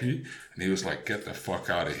a puppy and he was like, "Get the fuck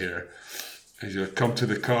out of here!" And she like, "Come to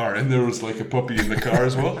the car," and there was like a puppy in the car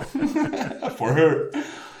as well for her.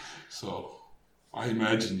 So I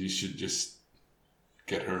imagine you should just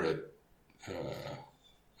get her a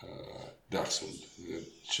Dachshund.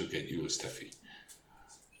 She'll get you a Steffi.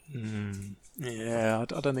 Yeah,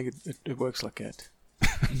 I don't think it works like that.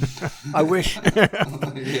 I wish.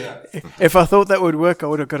 Yeah. If I thought that would work, I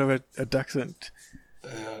would have got a Dachshund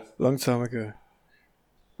long time ago.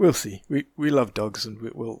 We'll see. We love dogs, and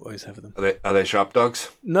we'll always have them. Are they shop dogs?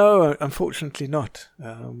 No, unfortunately not.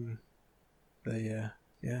 They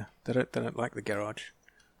don't like the garage.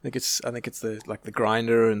 I think it's the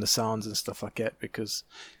grinder and the sounds and stuff like that because.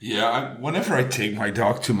 Yeah, whenever I take my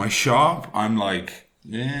dog to my shop, I'm like,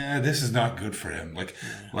 yeah, this is not good for him.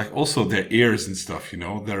 Like also their ears and stuff, you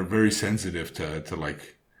know, they're very sensitive to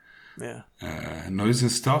like noise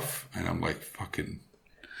and stuff, and I'm like fucking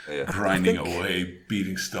grinding away,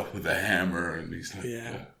 beating stuff with a hammer, and he's like,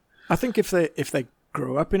 I think if they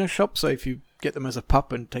grow up in a shop, so if you get them as a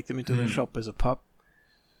pup and take them into the shop as a pup,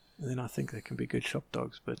 then I think they can be good shop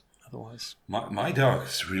dogs. But otherwise, my dog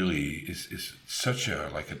is really is such a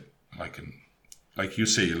like you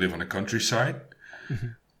say, you live on the countryside. Mm-hmm.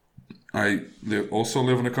 I also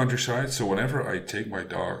live in the countryside, so whenever I take my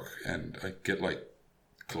dog and I get like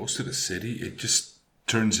close to the city, it just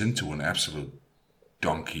turns into an absolute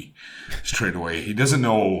donkey straight away. He doesn't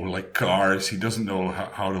know like cars. He doesn't know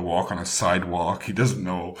how to walk on a sidewalk. He doesn't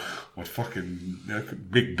know what fucking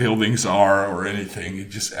big buildings are or anything. He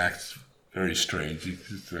just acts very strange.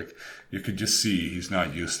 You could just see he's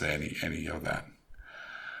not used to any of that.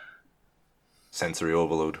 Sensory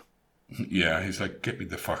overload. Yeah, he's like, "Get me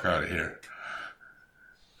the fuck out of here."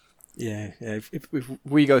 yeah. If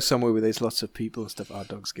we go somewhere where there's lots of people and stuff, our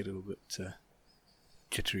dogs get a little bit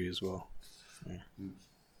jittery as well.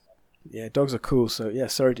 Yeah, dogs are cool. So yeah,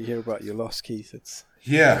 sorry to hear about your loss, Keith. It's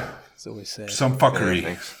always sad. Some fuckery. Yeah,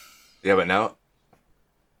 thanks. Yeah, but now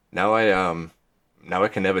I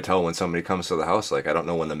can never tell when somebody comes to the house. Like I don't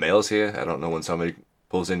know when the mail's here. I don't know when somebody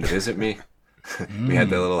pulls in to visit me. We had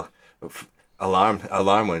the little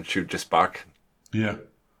alarm when she would just bark. Yeah.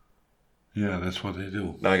 Yeah, that's what they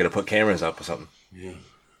do. Now I got to put cameras up or something. Yeah.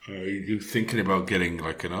 Are you thinking about getting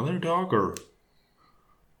like another dog or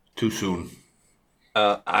too soon?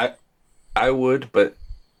 I would, but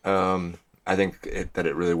I think that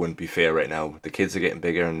it really wouldn't be fair right now. The kids are getting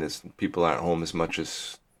bigger, and people aren't home as much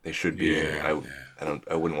as they should be. Yeah,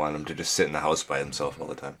 I wouldn't want him to just sit in the house by himself all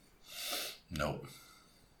the time. No.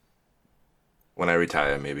 When I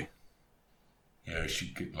retire, maybe. Yeah, you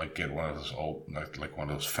should get one of those old, like one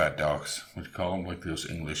of those fat dogs. What do you call them? Like those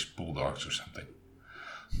English bulldogs or something.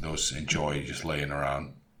 Those enjoy just laying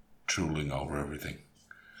around, drooling over everything.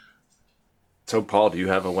 So, Paul, do you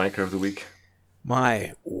have a wanker of the week?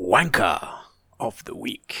 My wanker of the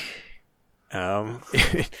week.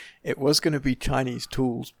 It was going to be Chinese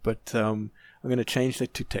tools, but I'm going to change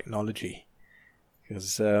that to technology.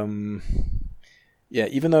 Because, even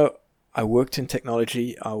though I worked in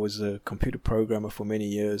technology, I was a computer programmer for many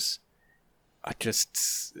years.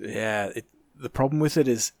 The problem with it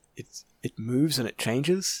is it moves and it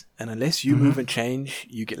changes, and unless you move and change,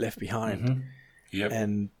 you get left behind. Mm-hmm. Yep.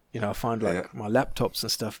 And, I find my laptops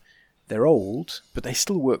and stuff, they're old, but they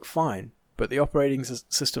still work fine. But the operating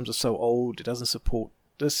systems are so old, it doesn't support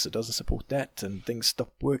this, it doesn't support that, and things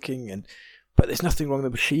stop working. But there's nothing wrong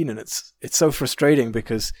with the machine, and it's so frustrating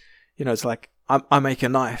because, it's like I make a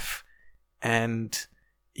knife, and,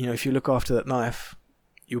 if you look after that knife,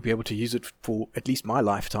 you'll be able to use it for at least my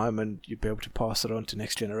lifetime, and you'll be able to pass it on to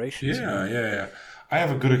next generations. Yeah. I have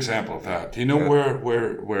a good example of that.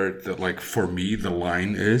 Where the, like, for me the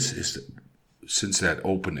line is since that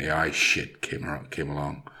OpenAI shit came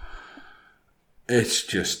along, it's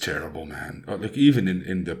just terrible, man. Like even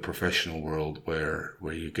in the professional world where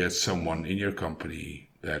you get someone in your company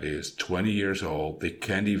that is 20 years old, they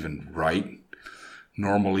can't even write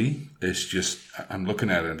normally. It's just, I'm looking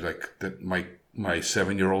at it like that my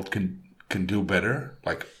 7-year-old can do better.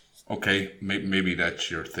 Like, okay, maybe that's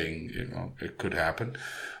your thing, it could happen.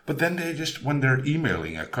 But then they just, when they're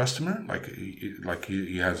emailing a customer, like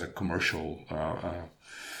he has a commercial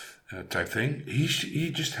type thing, he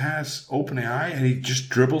just has OpenAI and he just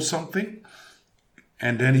dribbles something,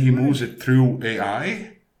 and then he moves it through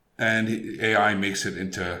AI, and AI makes it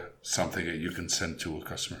into something that you can send to a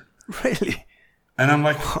customer. Really? And I'm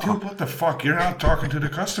like, dude, what the fuck? You're not talking to the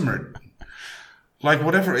customer. Like,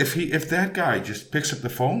 whatever, if that guy just picks up the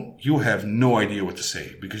phone, you have no idea what to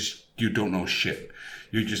say because you don't know shit.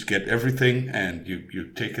 You just get everything and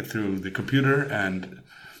you take it through the computer and,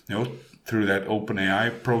 through that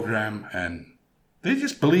OpenAI program, and they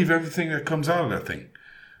just believe everything that comes out of that thing.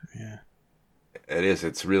 Yeah. It is.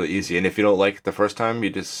 It's really easy. And if you don't like it the first time, you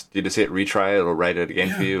just hit retry. It'll write it again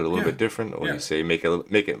for you a little bit different, or you say make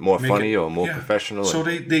it more funny or more professional. So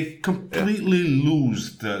they completely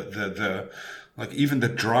lose the like even the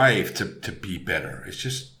drive to be better. It's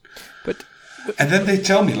just. But and then they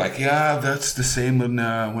tell me like, yeah, that's the same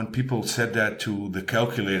when people said that to the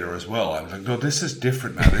calculator as well. I was like, no, this is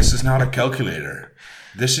different now. This is not a calculator.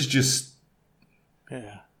 This is just.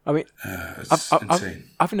 Yeah. I mean, it's insane.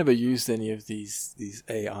 I've never used any of these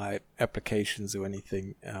AI applications or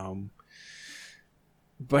anything.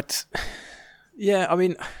 But yeah, I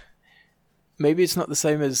mean, maybe it's not the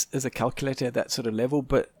same as a calculator at that sort of level,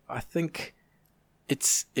 but I think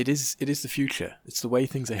it is the future. It's the way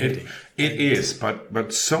things are heading. It is,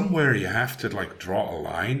 but somewhere you have to like draw a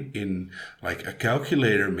line in, like a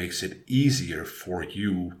calculator makes it easier for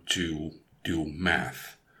you to do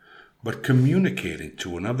math. But communicating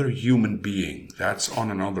to another human being, that's on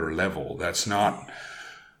another level. That's not.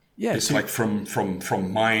 Yeah, it's like from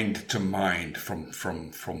mind to mind, from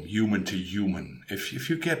human to human. If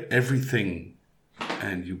you get everything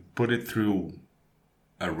and you put it through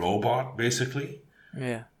a robot, basically.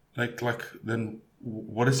 Yeah. Like then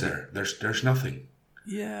what is there? There's nothing.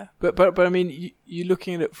 Yeah, but I mean, you're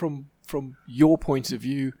looking at it from your point of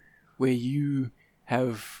view, where you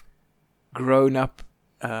have grown up.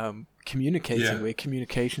 Communicating where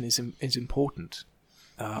communication is important,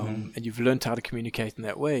 and you've learned how to communicate in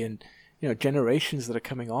that way, and generations that are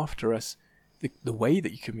coming after us, the way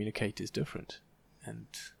that you communicate is different, and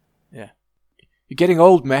you're getting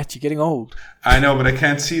old, Matt. You're getting old. I know, but I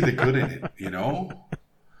can't see the good in it.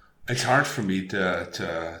 It's hard for me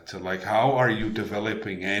to like. How are you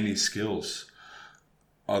developing any skills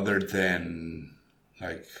other than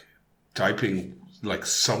like typing like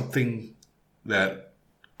something that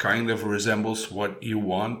kind of resembles what you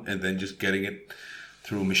want, and then just getting it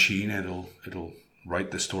through a machine and it'll write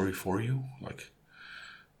the story for you? Like,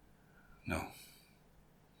 no.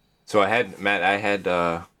 So I had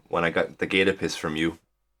when I got the Gata piss from you,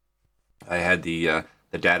 I had the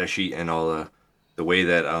data sheet and all the the way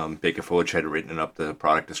that Baker Forge had written up the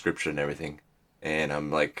product description and everything. And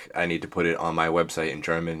I'm like, I need to put it on my website in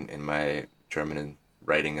German, and my German and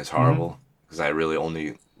writing is horrible because I really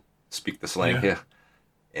only speak the slang here.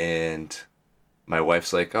 And my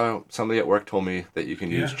wife's like, oh, somebody at work told me that you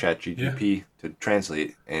can use ChatGPT to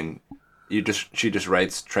translate, and she just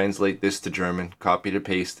writes, translate this to German, copy to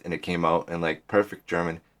paste, and it came out in like perfect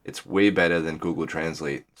German. It's way better than Google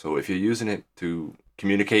Translate. So if you're using it to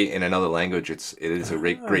communicate in another language, it is a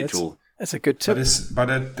great tool. That's a good tip.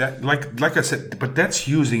 Like I said, but that's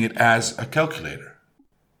using it as a calculator.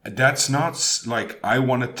 That's not like I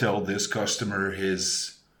want to tell this customer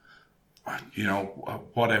his,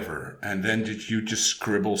 whatever, and then you just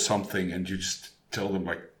scribble something and you just tell them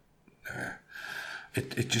like,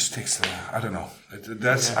 it just takes I don't know.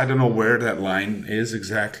 I don't know where that line is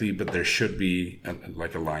exactly, but there should be a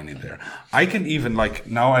line in there. I can even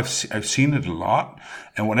now I've seen it a lot,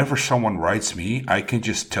 and whenever someone writes me, I can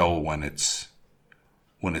just tell when it's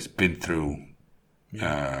been through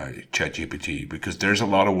ChatGPT, because there's a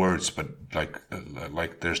lot of words, but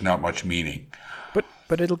like there's not much meaning.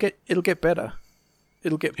 But it'll get better.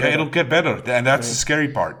 It'll get better. Yeah, it'll get better, and that's the scary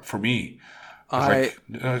part for me.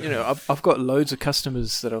 I've got loads of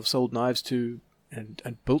customers that I've sold knives to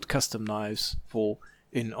and built custom knives for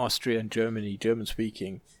in Austria and Germany, German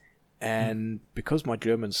speaking, and because my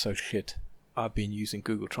German's so shit, I've been using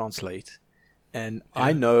Google Translate, and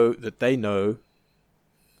I know that they know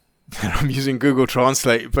that I'm using Google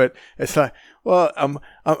Translate, but it's like, well, I'm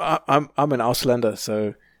an Auslander,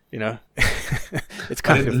 so it's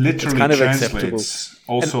kind of acceptable.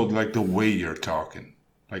 Also, like the way you're talking.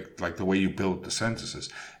 Like the way you build the sentences,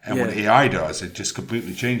 and what AI does, it just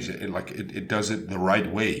completely changes it. It does it the right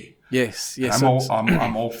way. Yes. I'm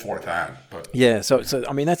all for that. But so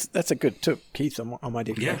I mean that's a good tip, Keith. I might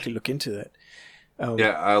actually look into that.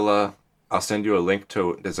 I'll send you a link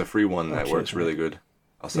to. There's a free one that works really good.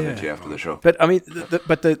 I'll send it to you after the show. But I mean,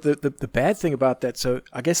 the bad thing about that. So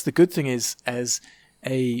I guess the good thing is, as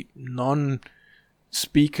a non-speaker,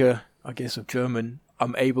 I guess, of German,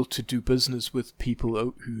 I'm able to do business with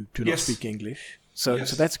people who do not speak English. So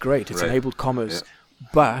that's great. It's enabled commerce. Yeah.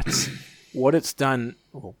 But what it's done,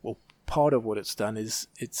 well, part of what it's done is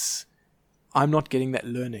I'm not getting that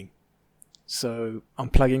learning. So I'm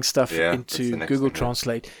plugging stuff into Google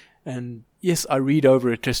Translate. And yes, I read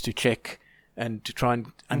over it just to check and to try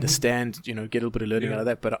and understand, get a little bit of learning out of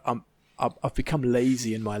that. But I've become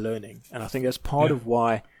lazy in my learning. And I think that's part of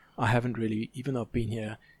why I haven't really, even though I've been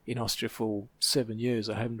here in Austria for 7 years,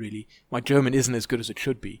 my German isn't as good as it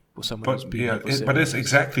should be for someone who's been here for 7 years. But it's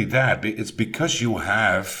exactly that. It's because you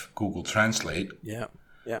have Google Translate. Yeah.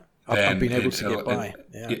 I've been able to get by.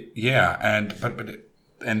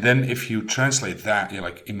 And then if you translate that,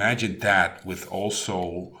 imagine that with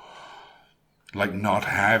also not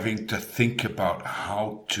having to think about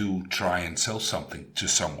how to try and sell something to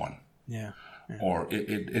someone. Yeah. Or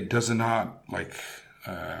it does not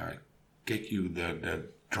get you the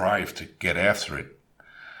drive to get after it.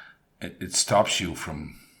 It stops you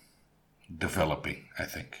from developing, I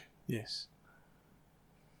think. Yes.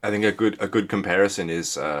 I think a good comparison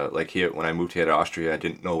is here when I moved here to Austria, I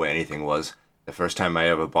didn't know where anything was. The first time I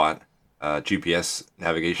ever bought a GPS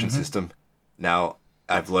navigation system. Now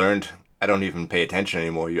I've learned I don't even pay attention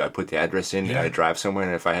anymore. I put the address in, I drive somewhere,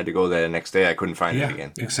 and if I had to go there the next day, I couldn't find it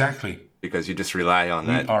again. Exactly. Because you just rely on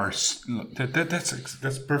that.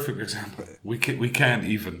 That's a perfect example. We can't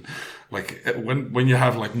even when you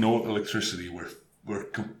have no electricity, we're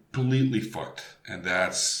completely fucked, and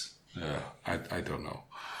that's I don't know.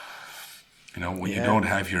 When you don't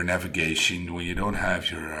have your navigation, when you don't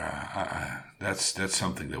have your that's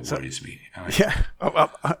something that worries me.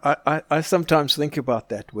 I sometimes think about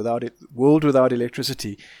that. World without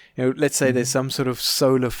electricity. Let's say there's some sort of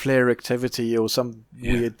solar flare activity or some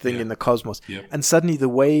weird thing in the cosmos, and suddenly the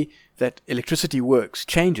way that electricity works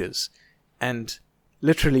changes, and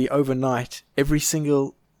literally overnight, every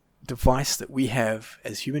single device that we have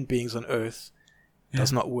as human beings on Earth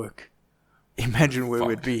does not work. Imagine where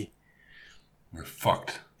we'd be. We're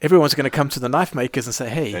fucked. Everyone's going to come to the knife makers and say,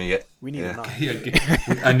 "Hey, we need a knife."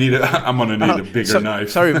 I'm going to need a bigger knife.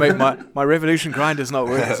 Sorry, mate. My Revolution grinder's not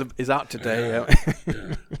working. Is out today.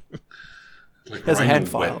 There's a hand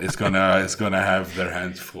file. It's gonna have their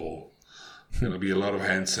hands full. It's gonna be a lot of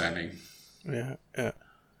hand sanding. Yeah.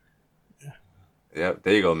 Yeah,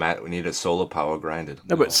 there you go, Matt. We need a solar power grinder.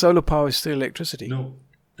 No, but solar power is still electricity. No,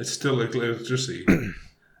 it's still electricity.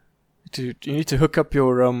 You need to hook up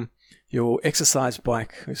your exercise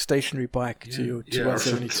bike, a stationary bike, to your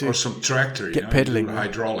 2172. Or some tractor. Get pedaling.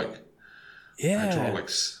 Hydraulic. Yeah.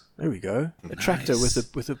 Hydraulics. There we go. A tractor with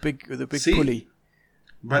a big pulley.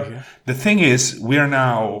 But Okay. the thing is, we are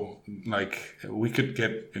now like we could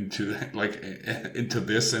get into like into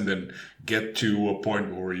this and then get to a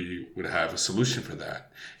point where we would have a solution for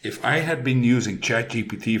that. If I had been using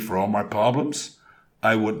ChatGPT for all my problems,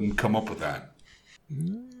 I wouldn't come up with that.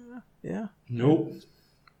 Yeah. Nope.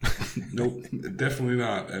 Nope, definitely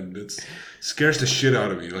not. And it scares the shit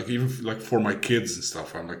out of me. Like even like for my kids and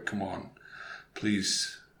stuff, I'm like, come on,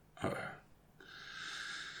 please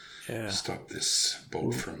Yeah. stop this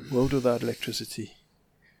boat from. World without electricity.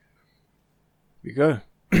 We go.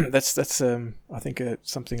 that's I think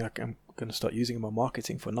something I'm going to start using in my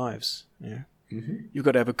marketing for knives. Yeah. Mm-hmm. You've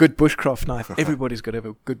got to have a good bushcraft knife. Everybody's got to have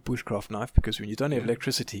a good bushcraft knife because when you don't have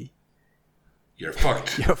electricity, You're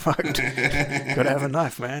fucked. you're fucked. Got to have a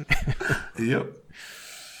knife, man. Yep.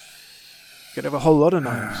 Got to have a whole lot of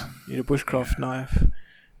knives. You need a bushcraft knife,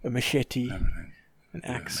 a machete, Everything. an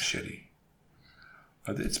Yeah, axe. machete.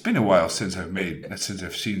 It's been a while since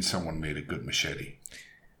I've seen someone made a good machete.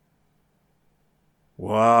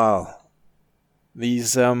 Wow.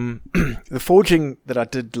 These the forging that I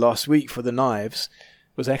did last week for the knives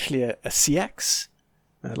was actually a Seax,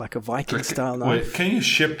 like a Viking style knife. Wait, can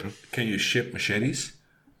you ship machetes?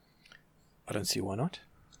 I don't see why not.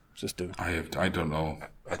 Just a I don't know.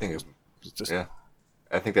 I think it's just yeah.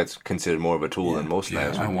 I think that's considered more of a tool than most Yeah,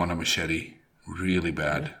 knives. I want a machete really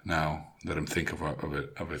bad now that I'm thinking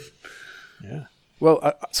of it. yeah.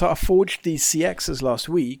 Well, so I forged these CXs last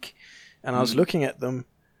week, and I was looking at them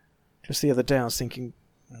just the other day. I was thinking,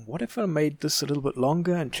 what if I made this a little bit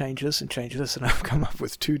longer and change this, and I've come up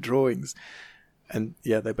with 2 drawings, and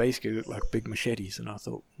yeah, they basically look like big machetes. And I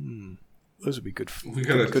thought, those would be good. We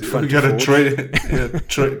gotta good fun we to gotta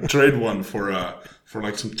forge. trade one for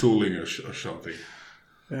like some tooling or something.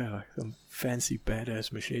 Yeah, like some fancy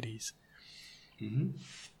badass machetes.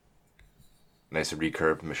 Nice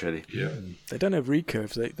recurved machete. Yeah. They don't have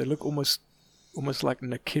recurves. They look almost like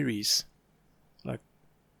Nakiris, like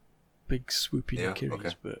big swoopy Yeah, Nakiris. okay.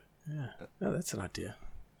 But yeah, no, that's an idea.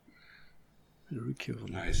 Put a recurve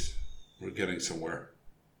on that. Nice. We're getting somewhere.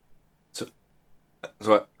 So,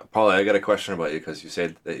 Paul, I got a question about you because you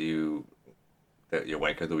said that your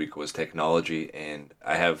wank of the week was technology, and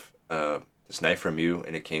I have this knife from you,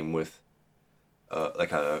 and it came with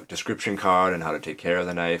like a description card and how to take care of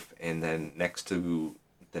the knife, and then next to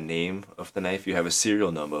the name of the knife, you have a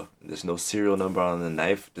serial number. There's no serial number on the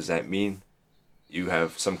knife. Does that mean you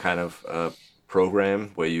have some kind of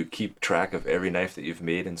program where you keep track of every knife that you've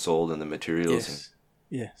made and sold and the materials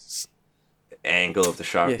Yes. and angle of the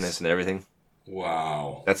sharpness Yes. and everything?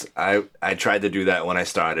 Wow. That's I tried to do that when I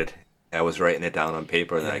started. I was writing it down on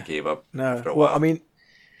paper and then I gave up No. after a Well, while. I mean,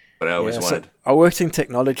 But I always yeah, wanted. I worked in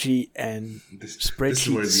technology and This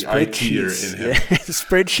spreadsheets. is where the ITer Spreadsheets, in him. yeah,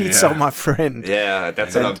 spreadsheets Yeah. are my friend. Yeah,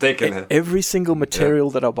 that's what I'm thinking. Every single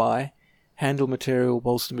material that I buy, handle material,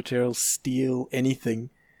 bolster material, steel,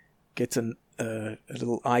 anything, gets a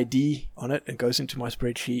little ID on it and goes into my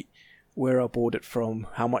spreadsheet, where I bought it from,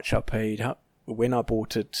 how much I paid, when I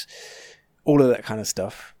bought it, all of that kind of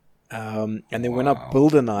stuff. And then when I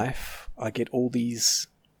build a knife, I get all these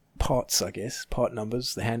parts, I guess, part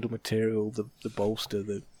numbers, the handle material, the bolster,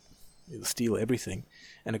 the steel, everything,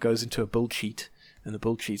 and it goes into a build sheet, and the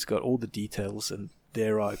build sheet's got all the details, and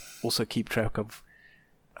there I also keep track of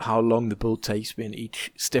how long the build takes me in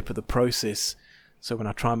each step of the process. So when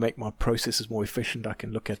I try and make my processes more efficient, I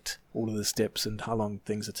can look at all of the steps and how long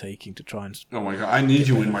things are taking to try and Oh my god, I need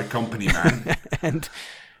you in my company, man. and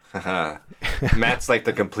Matt's like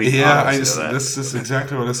the complete Yeah, opposite of that. this is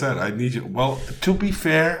exactly what I said. I need you. Well, to be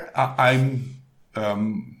fair, I'm,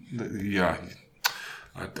 yeah,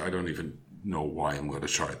 I don't even know why I'm going to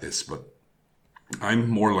try this, but I'm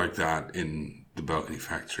more like that in the balcony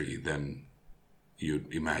factory than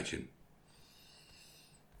you'd imagine.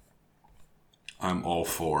 I'm all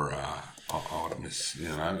for autonomous, you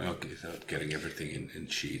know, I'm okay, so getting everything in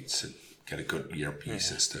sheets and get a good ERP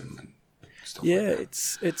system and stuff like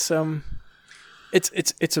that.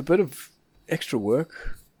 it's a bit of extra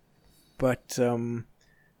work, but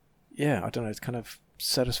yeah, I don't know. It kind of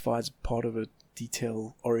satisfies part of a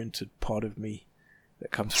detail-oriented part of me that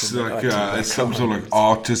comes It's from like IT it's some background. sort of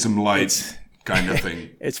autism light kind of thing.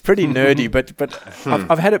 It's pretty nerdy, but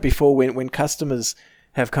I've had it before when customers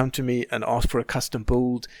have come to me and asked for a custom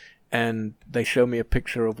build, and they show me a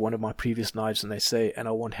picture of one of my previous knives, and they say, "And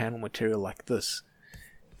I want handle material like this."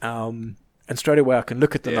 And straight away I can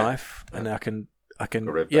look at the knife, and I can I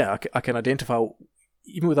can identify,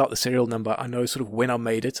 even without the serial number, I know sort of when I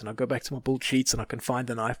made it, and I go back to my build sheets and I can find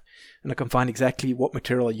the knife, and I can find exactly what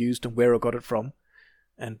material I used and where I got it from,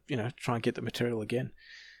 and try and get the material again.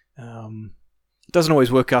 It doesn't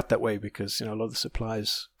always work out that way because a lot of the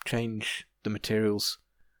suppliers change the materials.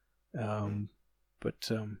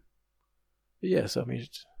 Yes, I mean.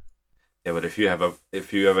 Yeah, but if you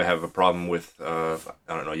ever have a problem with I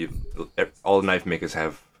don't know, all knife makers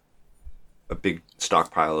have a big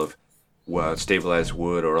stockpile of stabilized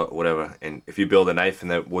wood or whatever, and if you build a knife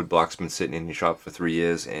and that wood block's been sitting in your shop for 3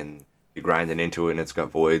 years and you're grinding into it and it's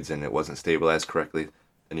got voids and it wasn't stabilized correctly,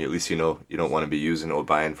 then at least you don't want to be using or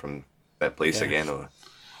buying from that place again, or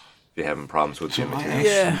if you're having problems with your materials.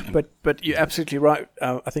 Yeah, but you're absolutely right.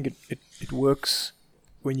 I think it works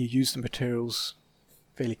when you use the materials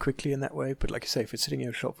fairly quickly in that way. But like you say, if it's sitting in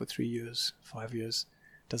your shop for 3 years, 5 years,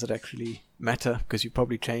 does it actually matter? Because you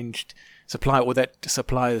probably changed supplier, or that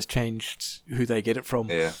supplier has changed who they get it from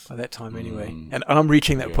by that time anyway. And I'm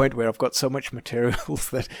reaching that point where I've got so much materials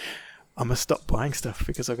that I must stop buying stuff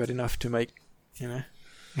because I've got enough to make,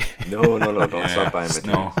 No, don't stop buying materials.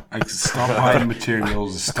 No, stop buying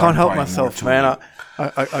materials. I can't help myself, man.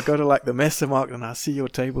 I go to like the Messer Market and I see your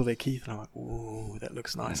table there, Keith, and I'm like, ooh, that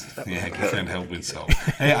looks nice. You can't help yourself.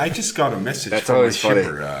 Hey, I just got a message That's from my always funny.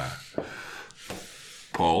 shipper,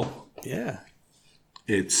 Paul. Yeah.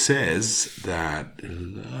 It says that.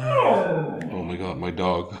 Oh my God, my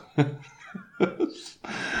dog.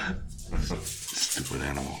 Stupid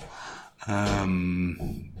animal.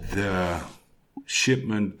 The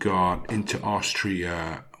shipment got into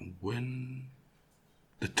Austria when?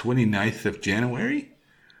 The 29th of January?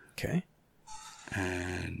 Okay.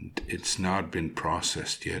 And it's not been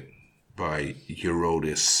processed yet by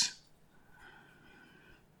Eurodis.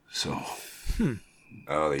 So.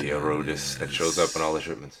 Oh, the Eurodis that shows up in all the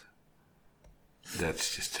shipments.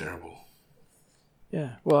 That's just terrible.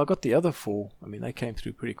 Yeah. Well, I got the other 4. I mean, they came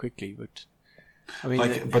through pretty quickly, but I mean,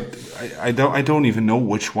 I don't even know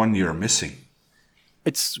which one you're missing.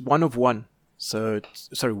 It's one of one. So,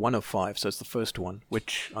 one of 5. So it's the first one,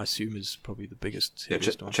 which I assume is probably the biggest. Yeah,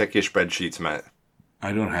 check your spreadsheets, Matt.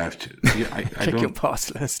 I don't have to. Yeah, I check your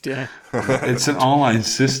parts list. Yeah. It's an online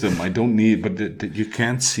system. I don't need, but you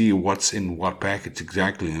can't see what's in what package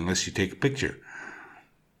exactly unless you take a picture.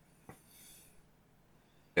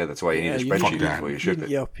 Yeah, that's why you need a spreadsheet before you ship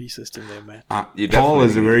it. ERP system there, man. Paul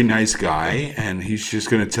is a very nice guy, and he's just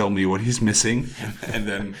going to tell me what he's missing, and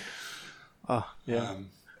then.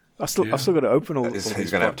 I've still got to open all. He's going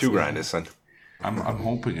to have 2 grinders, son. I'm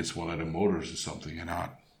hoping it's one of the motors or something, and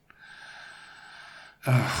not.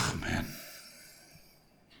 Oh man.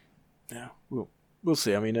 Yeah, we'll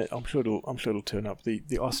see. I mean, I'm sure it'll turn up. The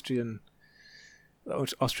Austrian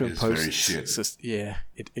post. Very shit. Yeah,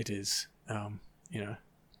 it is.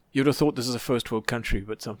 You'd have thought this is a first world country,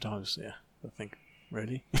 but sometimes, I think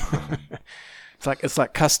really, it's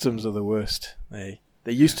like customs are the worst. They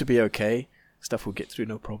used to be okay. Stuff will get through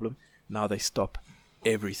no problem. Now they stop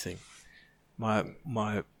everything. My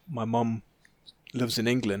mom lives in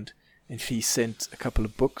England, and she sent a couple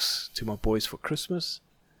of books to my boys for Christmas,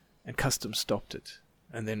 and customs stopped it.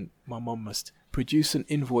 And then my mom must produce an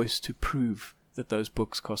invoice to prove that those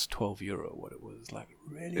books cost €12. What it was like,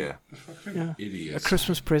 really? Yeah. Idiots. A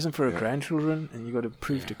Christmas present for her grandchildren, and you got to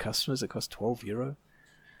prove to customers it costs €12.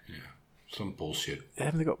 Yeah, some bullshit.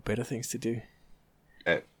 Haven't they got better things to do?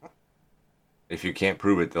 If you can't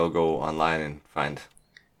prove it, they'll go online and find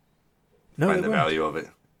the value of it.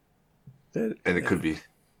 And it could be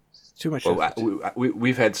too much. Well,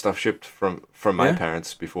 we've had stuff shipped from my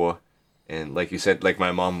parents before, and like you said, like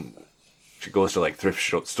my mom, she goes to like thrift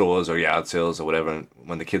stores or yard sales or whatever. And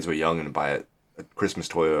when the kids were young and buy a Christmas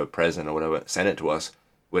toy or a present or whatever, send it to us.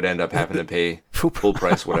 Would end up having to pay full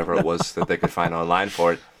price, whatever it was that they could find online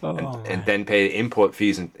for it, and then pay import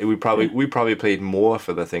fees. And we probably paid more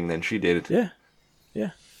for the thing than she did. Yeah.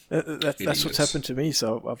 That's what's happened to me.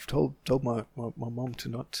 So I've told my mom to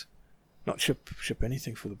not ship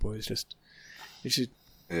anything for the boys. Just you should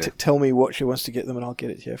tell me what she wants to get them, and I'll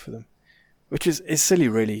get it here for them. Which is silly,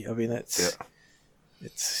 really. I mean, it's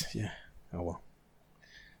oh well.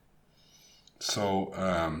 So,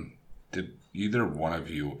 did either one of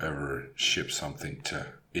you ever ship something to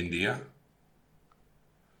India?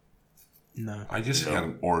 No. I just had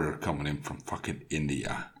an order coming in from fucking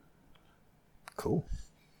India. Cool.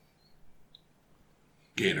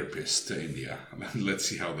 Gator piss to India. Let's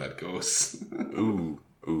see how that goes. Ooh.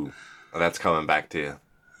 Well, that's coming back to you.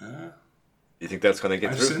 You think that's going to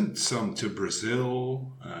get through? I've sent some to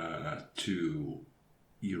Brazil, to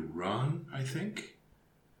Iran, I think.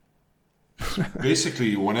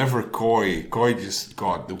 Basically, whenever Koi just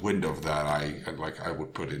got the wind of that, I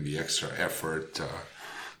would put in the extra effort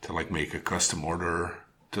to like make a custom order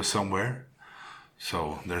to somewhere.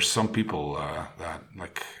 So there's some people that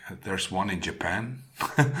like there's one in Japan,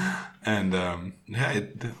 and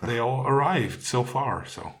they all arrived so far.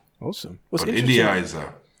 So Awesome. Well, but India is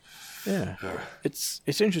yeah,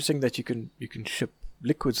 it's interesting that you can ship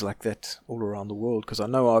liquids like that all around the world, because I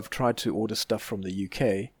know I've tried to order stuff from the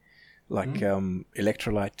UK, like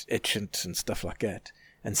electrolyte etchant and stuff like that,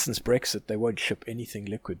 and since Brexit they won't ship anything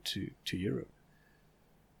liquid to Europe.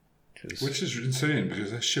 which is insane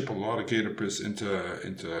because they ship a lot of gator piss into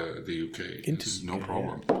the UK. It's no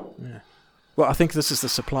problem. Yeah. Well, I think this is the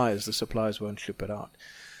suppliers. The suppliers won't ship it out.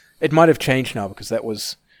 It might have changed now because that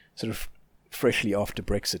was sort of freshly after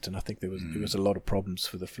Brexit, and I think there was a lot of problems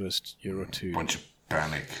for the first year or two. Bunch of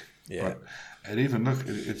panic. Yeah. But, and even look,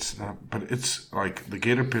 it's not. But it's like the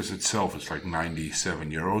gator piss itself is like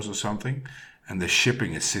 €97 or something, and the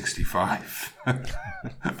shipping is 65.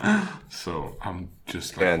 So I'm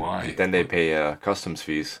just like, And why? then they pay customs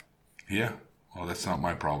fees. Yeah. Well, that's not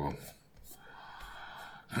my problem.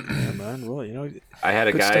 Yeah, man. Well, you know, I had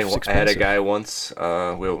a good guy. stuff's I had a expensive. guy once.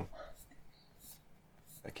 I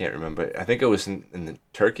can't remember. I think it was in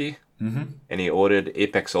Turkey, and he ordered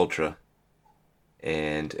Apex Ultra,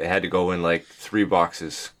 and it had to go in like 3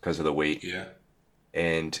 boxes because of the weight. Yeah.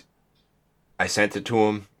 And I sent it to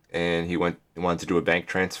him, and he wanted to do a bank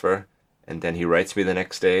transfer, and then he writes me the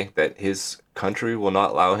next day that his country will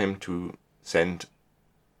not allow him to send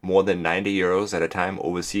more than €90 at a time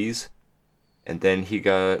overseas, and then he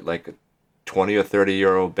got like a 20 or 30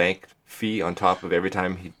 euro bank fee on top of every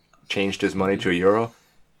time he changed his money to a euro.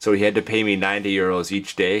 So he had to pay me €90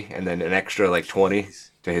 each day, and then an extra like 20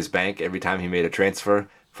 to his bank every time he made a transfer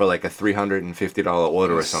for like a $350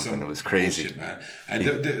 order or something. It was crazy. Bullshit, man.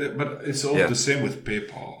 And but it's all the same with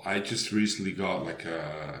PayPal. I just recently got like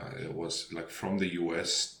it was like from the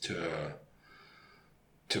US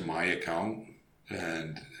to my account,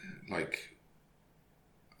 and like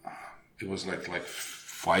it was like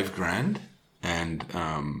 $5,000, and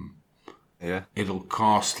Yeah. it'll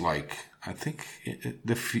cost like I think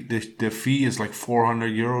the fee is like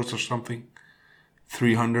 €400 or something,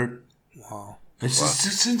 300. wow.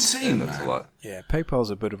 It's insane, That's man. a lot. Yeah, PayPal's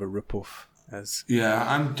a bit of a rip-off. Yeah,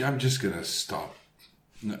 I'm just gonna stop.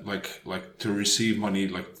 Like to receive money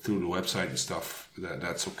like through the website and stuff.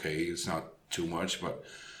 That's okay. It's not too much, but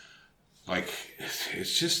like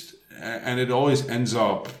it's just, and it always ends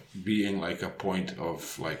up being like a point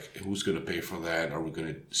of like, who's gonna pay for that? Are we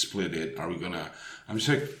gonna split it? Are we gonna? I'm just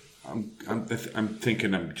like, I'm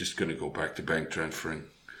thinking I'm just gonna go back to bank transferring,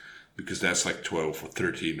 because that's like 12 or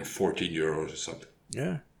 13 or 14 euros or something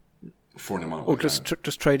Yeah. for an amount. Or like just that.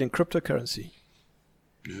 just trade in cryptocurrency.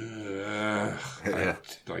 Yeah.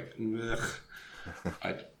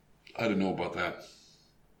 I don't know about that.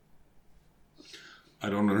 I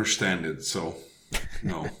don't understand it, so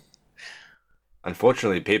no.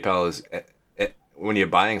 Unfortunately, PayPal is when you're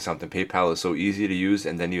buying something, PayPal is so easy to use,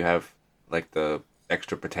 and then you have like the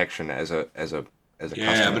extra protection as a Yeah,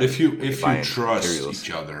 customer. but if you buying trust materials.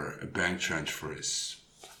 each other, a bank transfer is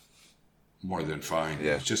more than fine.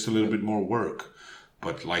 Yeah. It's just a little bit more work,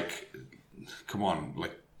 but like, come on,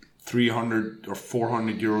 like 300 or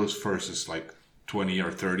 400 euros versus like 20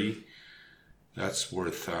 or 30. That's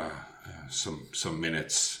worth some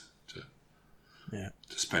minutes to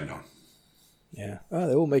spend on. Yeah. Oh,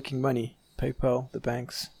 they're all making money. PayPal, the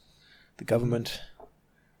banks, the government.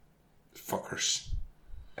 Fuckers.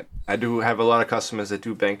 I do have a lot of customers that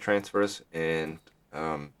do bank transfers, and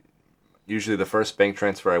usually the first bank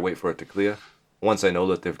transfer I wait for it to clear. Once I know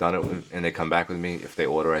that they've done it and they come back with me, if they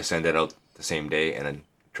order, I send it out the same day and then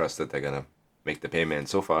trust that they're gonna make the payment. And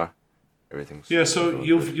so far, everything's So going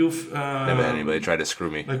you've good. Never had anybody try to screw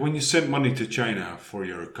me. like when you send money to China for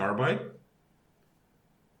your carbide,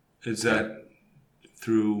 is that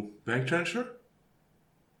through bank transfer?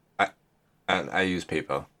 I use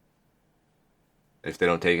PayPal. If they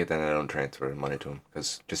don't take it, then I don't transfer money to them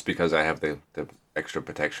because I have the extra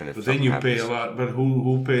protection. If But then something you happens. pay a lot. But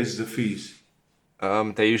who pays the fees?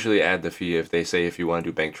 They usually add the fee if they say if you want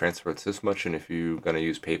to do bank transfer, it's this much, and if you're gonna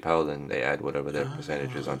use PayPal, then they add whatever their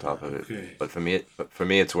percentage is on top of it. Okay. But for me,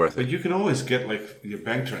 it's worth But it. you can always get like your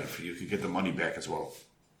bank transfer. You can get the money back as well.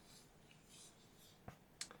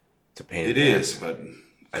 It's a pain. It in the is, ass. but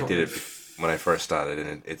I did it when I first started,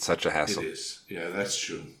 and it's such a It hassle. is. Yeah, that's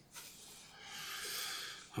true.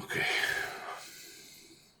 Okay.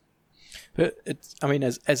 But it's, I mean,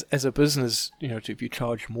 as a business, you know, if you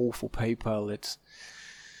charge more for PayPal, it's,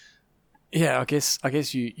 yeah, I guess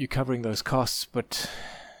you're covering those costs. But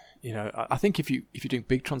you know, I think if you're doing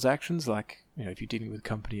big transactions, like, you know, if you're dealing with a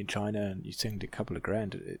company in China and you send a couple of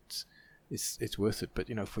grand, it's worth it. But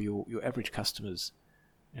you know, for your average customers,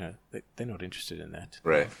 they're not interested in that.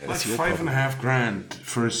 Right. Like $5,500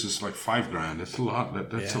 versus like $5,000. That's a lot.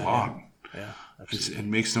 That's a lot. Yeah, absolutely. It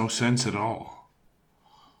makes no sense at all.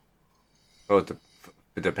 Well,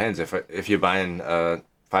 it depends. If you're buying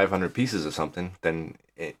 500 pieces of something, then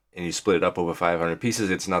and you split it up over 500 pieces,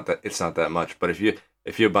 it's not that much. But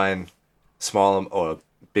if you're buying small or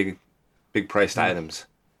big priced items,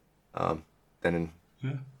 then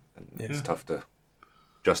it's tough to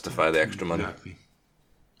justify the extra money. Exactly.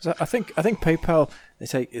 So I think PayPal, they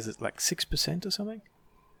take, is it like 6% or something?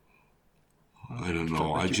 I don't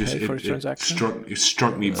know. What you pay for a transaction? It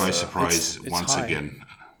struck me by surprise it's once high. again.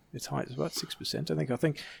 It's high. It's about 6%. I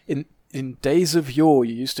think in days of yore,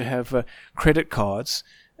 you used to have credit cards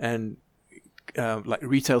and like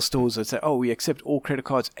retail stores that say, "Oh, we accept all credit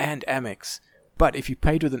cards and Amex." But if you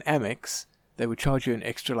paid with an Amex, they would charge you an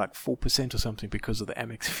extra like 4% or something because of the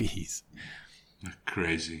Amex fees.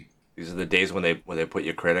 Crazy. These are the days when they put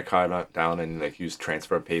your credit card down and like use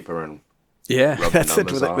transfer paper and rub that's the it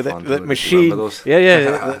numbers with off that onto that it. machine. Remember those?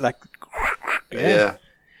 Yeah, like Yeah.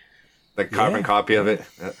 The carbon copy of it.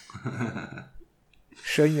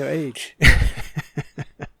 showing your age.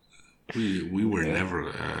 We were never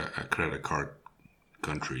a credit card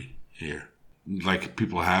country here. Like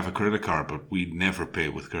people have a credit card, but we never pay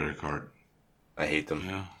with credit card. I hate them.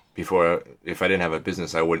 Yeah. Before, if I didn't have a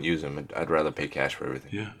business, I wouldn't use them. I'd rather pay cash for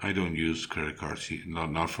everything. Yeah, I don't use credit cards.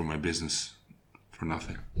 Not for my business. For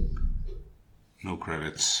nothing. No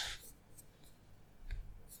credits.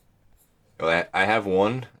 Well, I have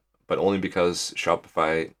one, but only because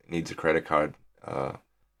Shopify needs a credit card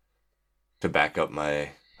to back up my.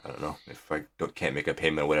 I don't know if I can't make a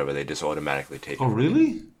payment or whatever. They just automatically take. Oh, it.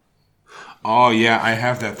 really? Oh, yeah. I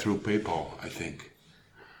have that through PayPal, I think.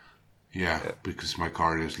 Yeah, because my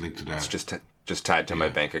card is linked to that. It's just tied to my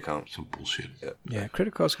bank account. Some bullshit. Yeah,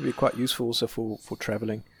 credit cards can be quite useful also for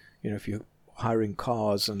traveling. You know, if you're hiring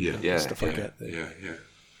cars and stuff like that. Yeah.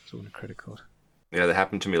 It's all on a credit card. Yeah, that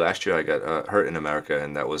happened to me last year. I got hurt in America,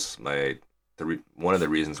 and that was one of the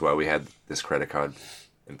reasons why we had this credit card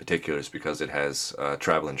in particular is because it has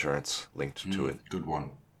travel insurance linked to it. Good one.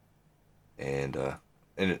 And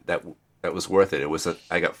that was worth it.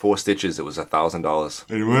 I got 4 stitches. It was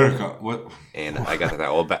 $1,000. In America, what? And I got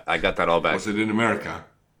that all back. Was it in America?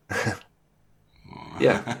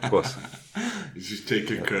 Yeah, of course. You just take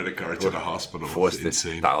your credit card to the hospital. 4 stitches,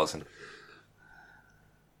 $1,000.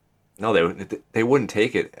 No, they wouldn't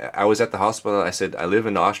take it. I was at the hospital. I said, I live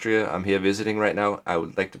in Austria. I'm here visiting right now. I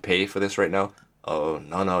would like to pay for this right now. Oh,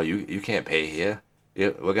 no, you can't pay here.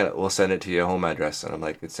 Yeah, we'll send it to your home address. And I'm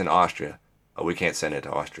like, it's in Austria. Oh, we can't send it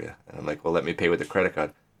to Austria. And I'm like, well, let me pay with a credit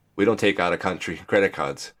card. We don't take out of country credit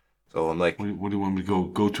cards. So I'm like, what do you want me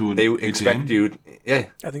to go to? They ATM? expect you. Yeah.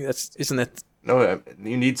 I think isn't that? No,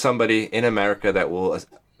 you need somebody in America that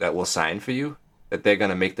will sign for you. That they're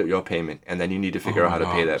gonna make your payment, and then you need to figure out how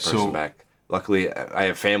to pay that person back. Luckily, I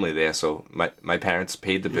have family there, so my parents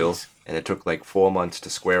paid the bill, and it took like 4 months to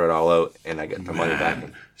square it all out, and I get the money back.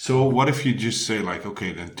 So what if you just say like,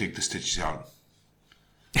 okay, then take the stitches out?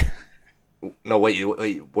 No,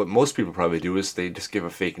 what most people probably do is they just give a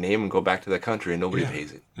fake name and go back to their country, and nobody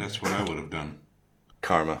pays it. That's what I would have done.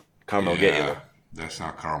 Karma will get you. That's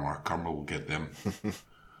not karma. Karma will get them.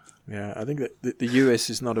 Yeah, I think that the US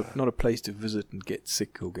is not a place to visit and get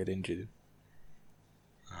sick or get injured.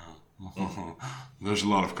 There's a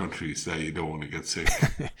lot of countries that you don't want to get sick.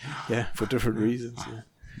 Yeah, for different reasons.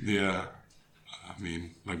 Yeah. I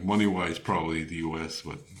mean, like money-wise, probably the US,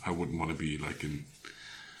 but I wouldn't want to be like in.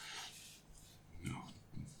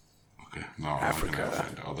 Okay, no, Africa. I'm not going to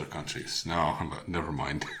offend other countries. No, never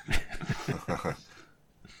mind.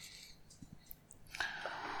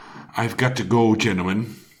 I've got to go,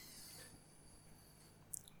 gentlemen.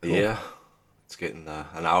 Yeah, it's getting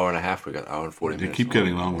an hour and a half. We got an hour and 40 minutes. They keep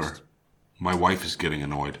getting longer. My wife is getting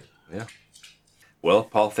annoyed. Yeah. Well,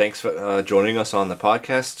 Paul, thanks for joining us on the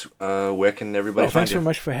podcast. Where can everybody find thanks you? very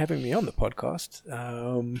much for having me on the podcast.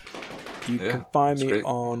 You can find me great.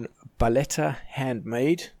 on Baleta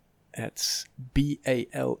Handmade. That's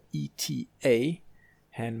BALETA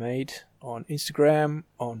Handmade on Instagram,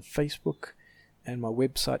 on Facebook, and my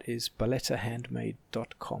website is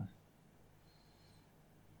baletahandmade.com.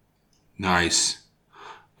 Nice.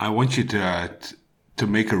 I want you to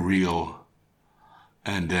make a reel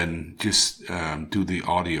and then just do the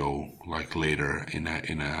audio like later in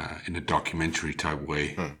a documentary type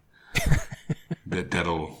way.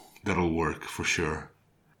 That'll work for sure.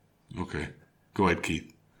 Okay, go ahead,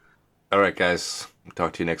 Keith. All right, guys.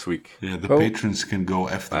 Talk to you next week. Yeah, the patrons can go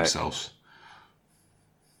F themselves.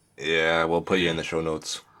 Yeah, we'll put you in the show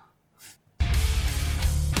notes.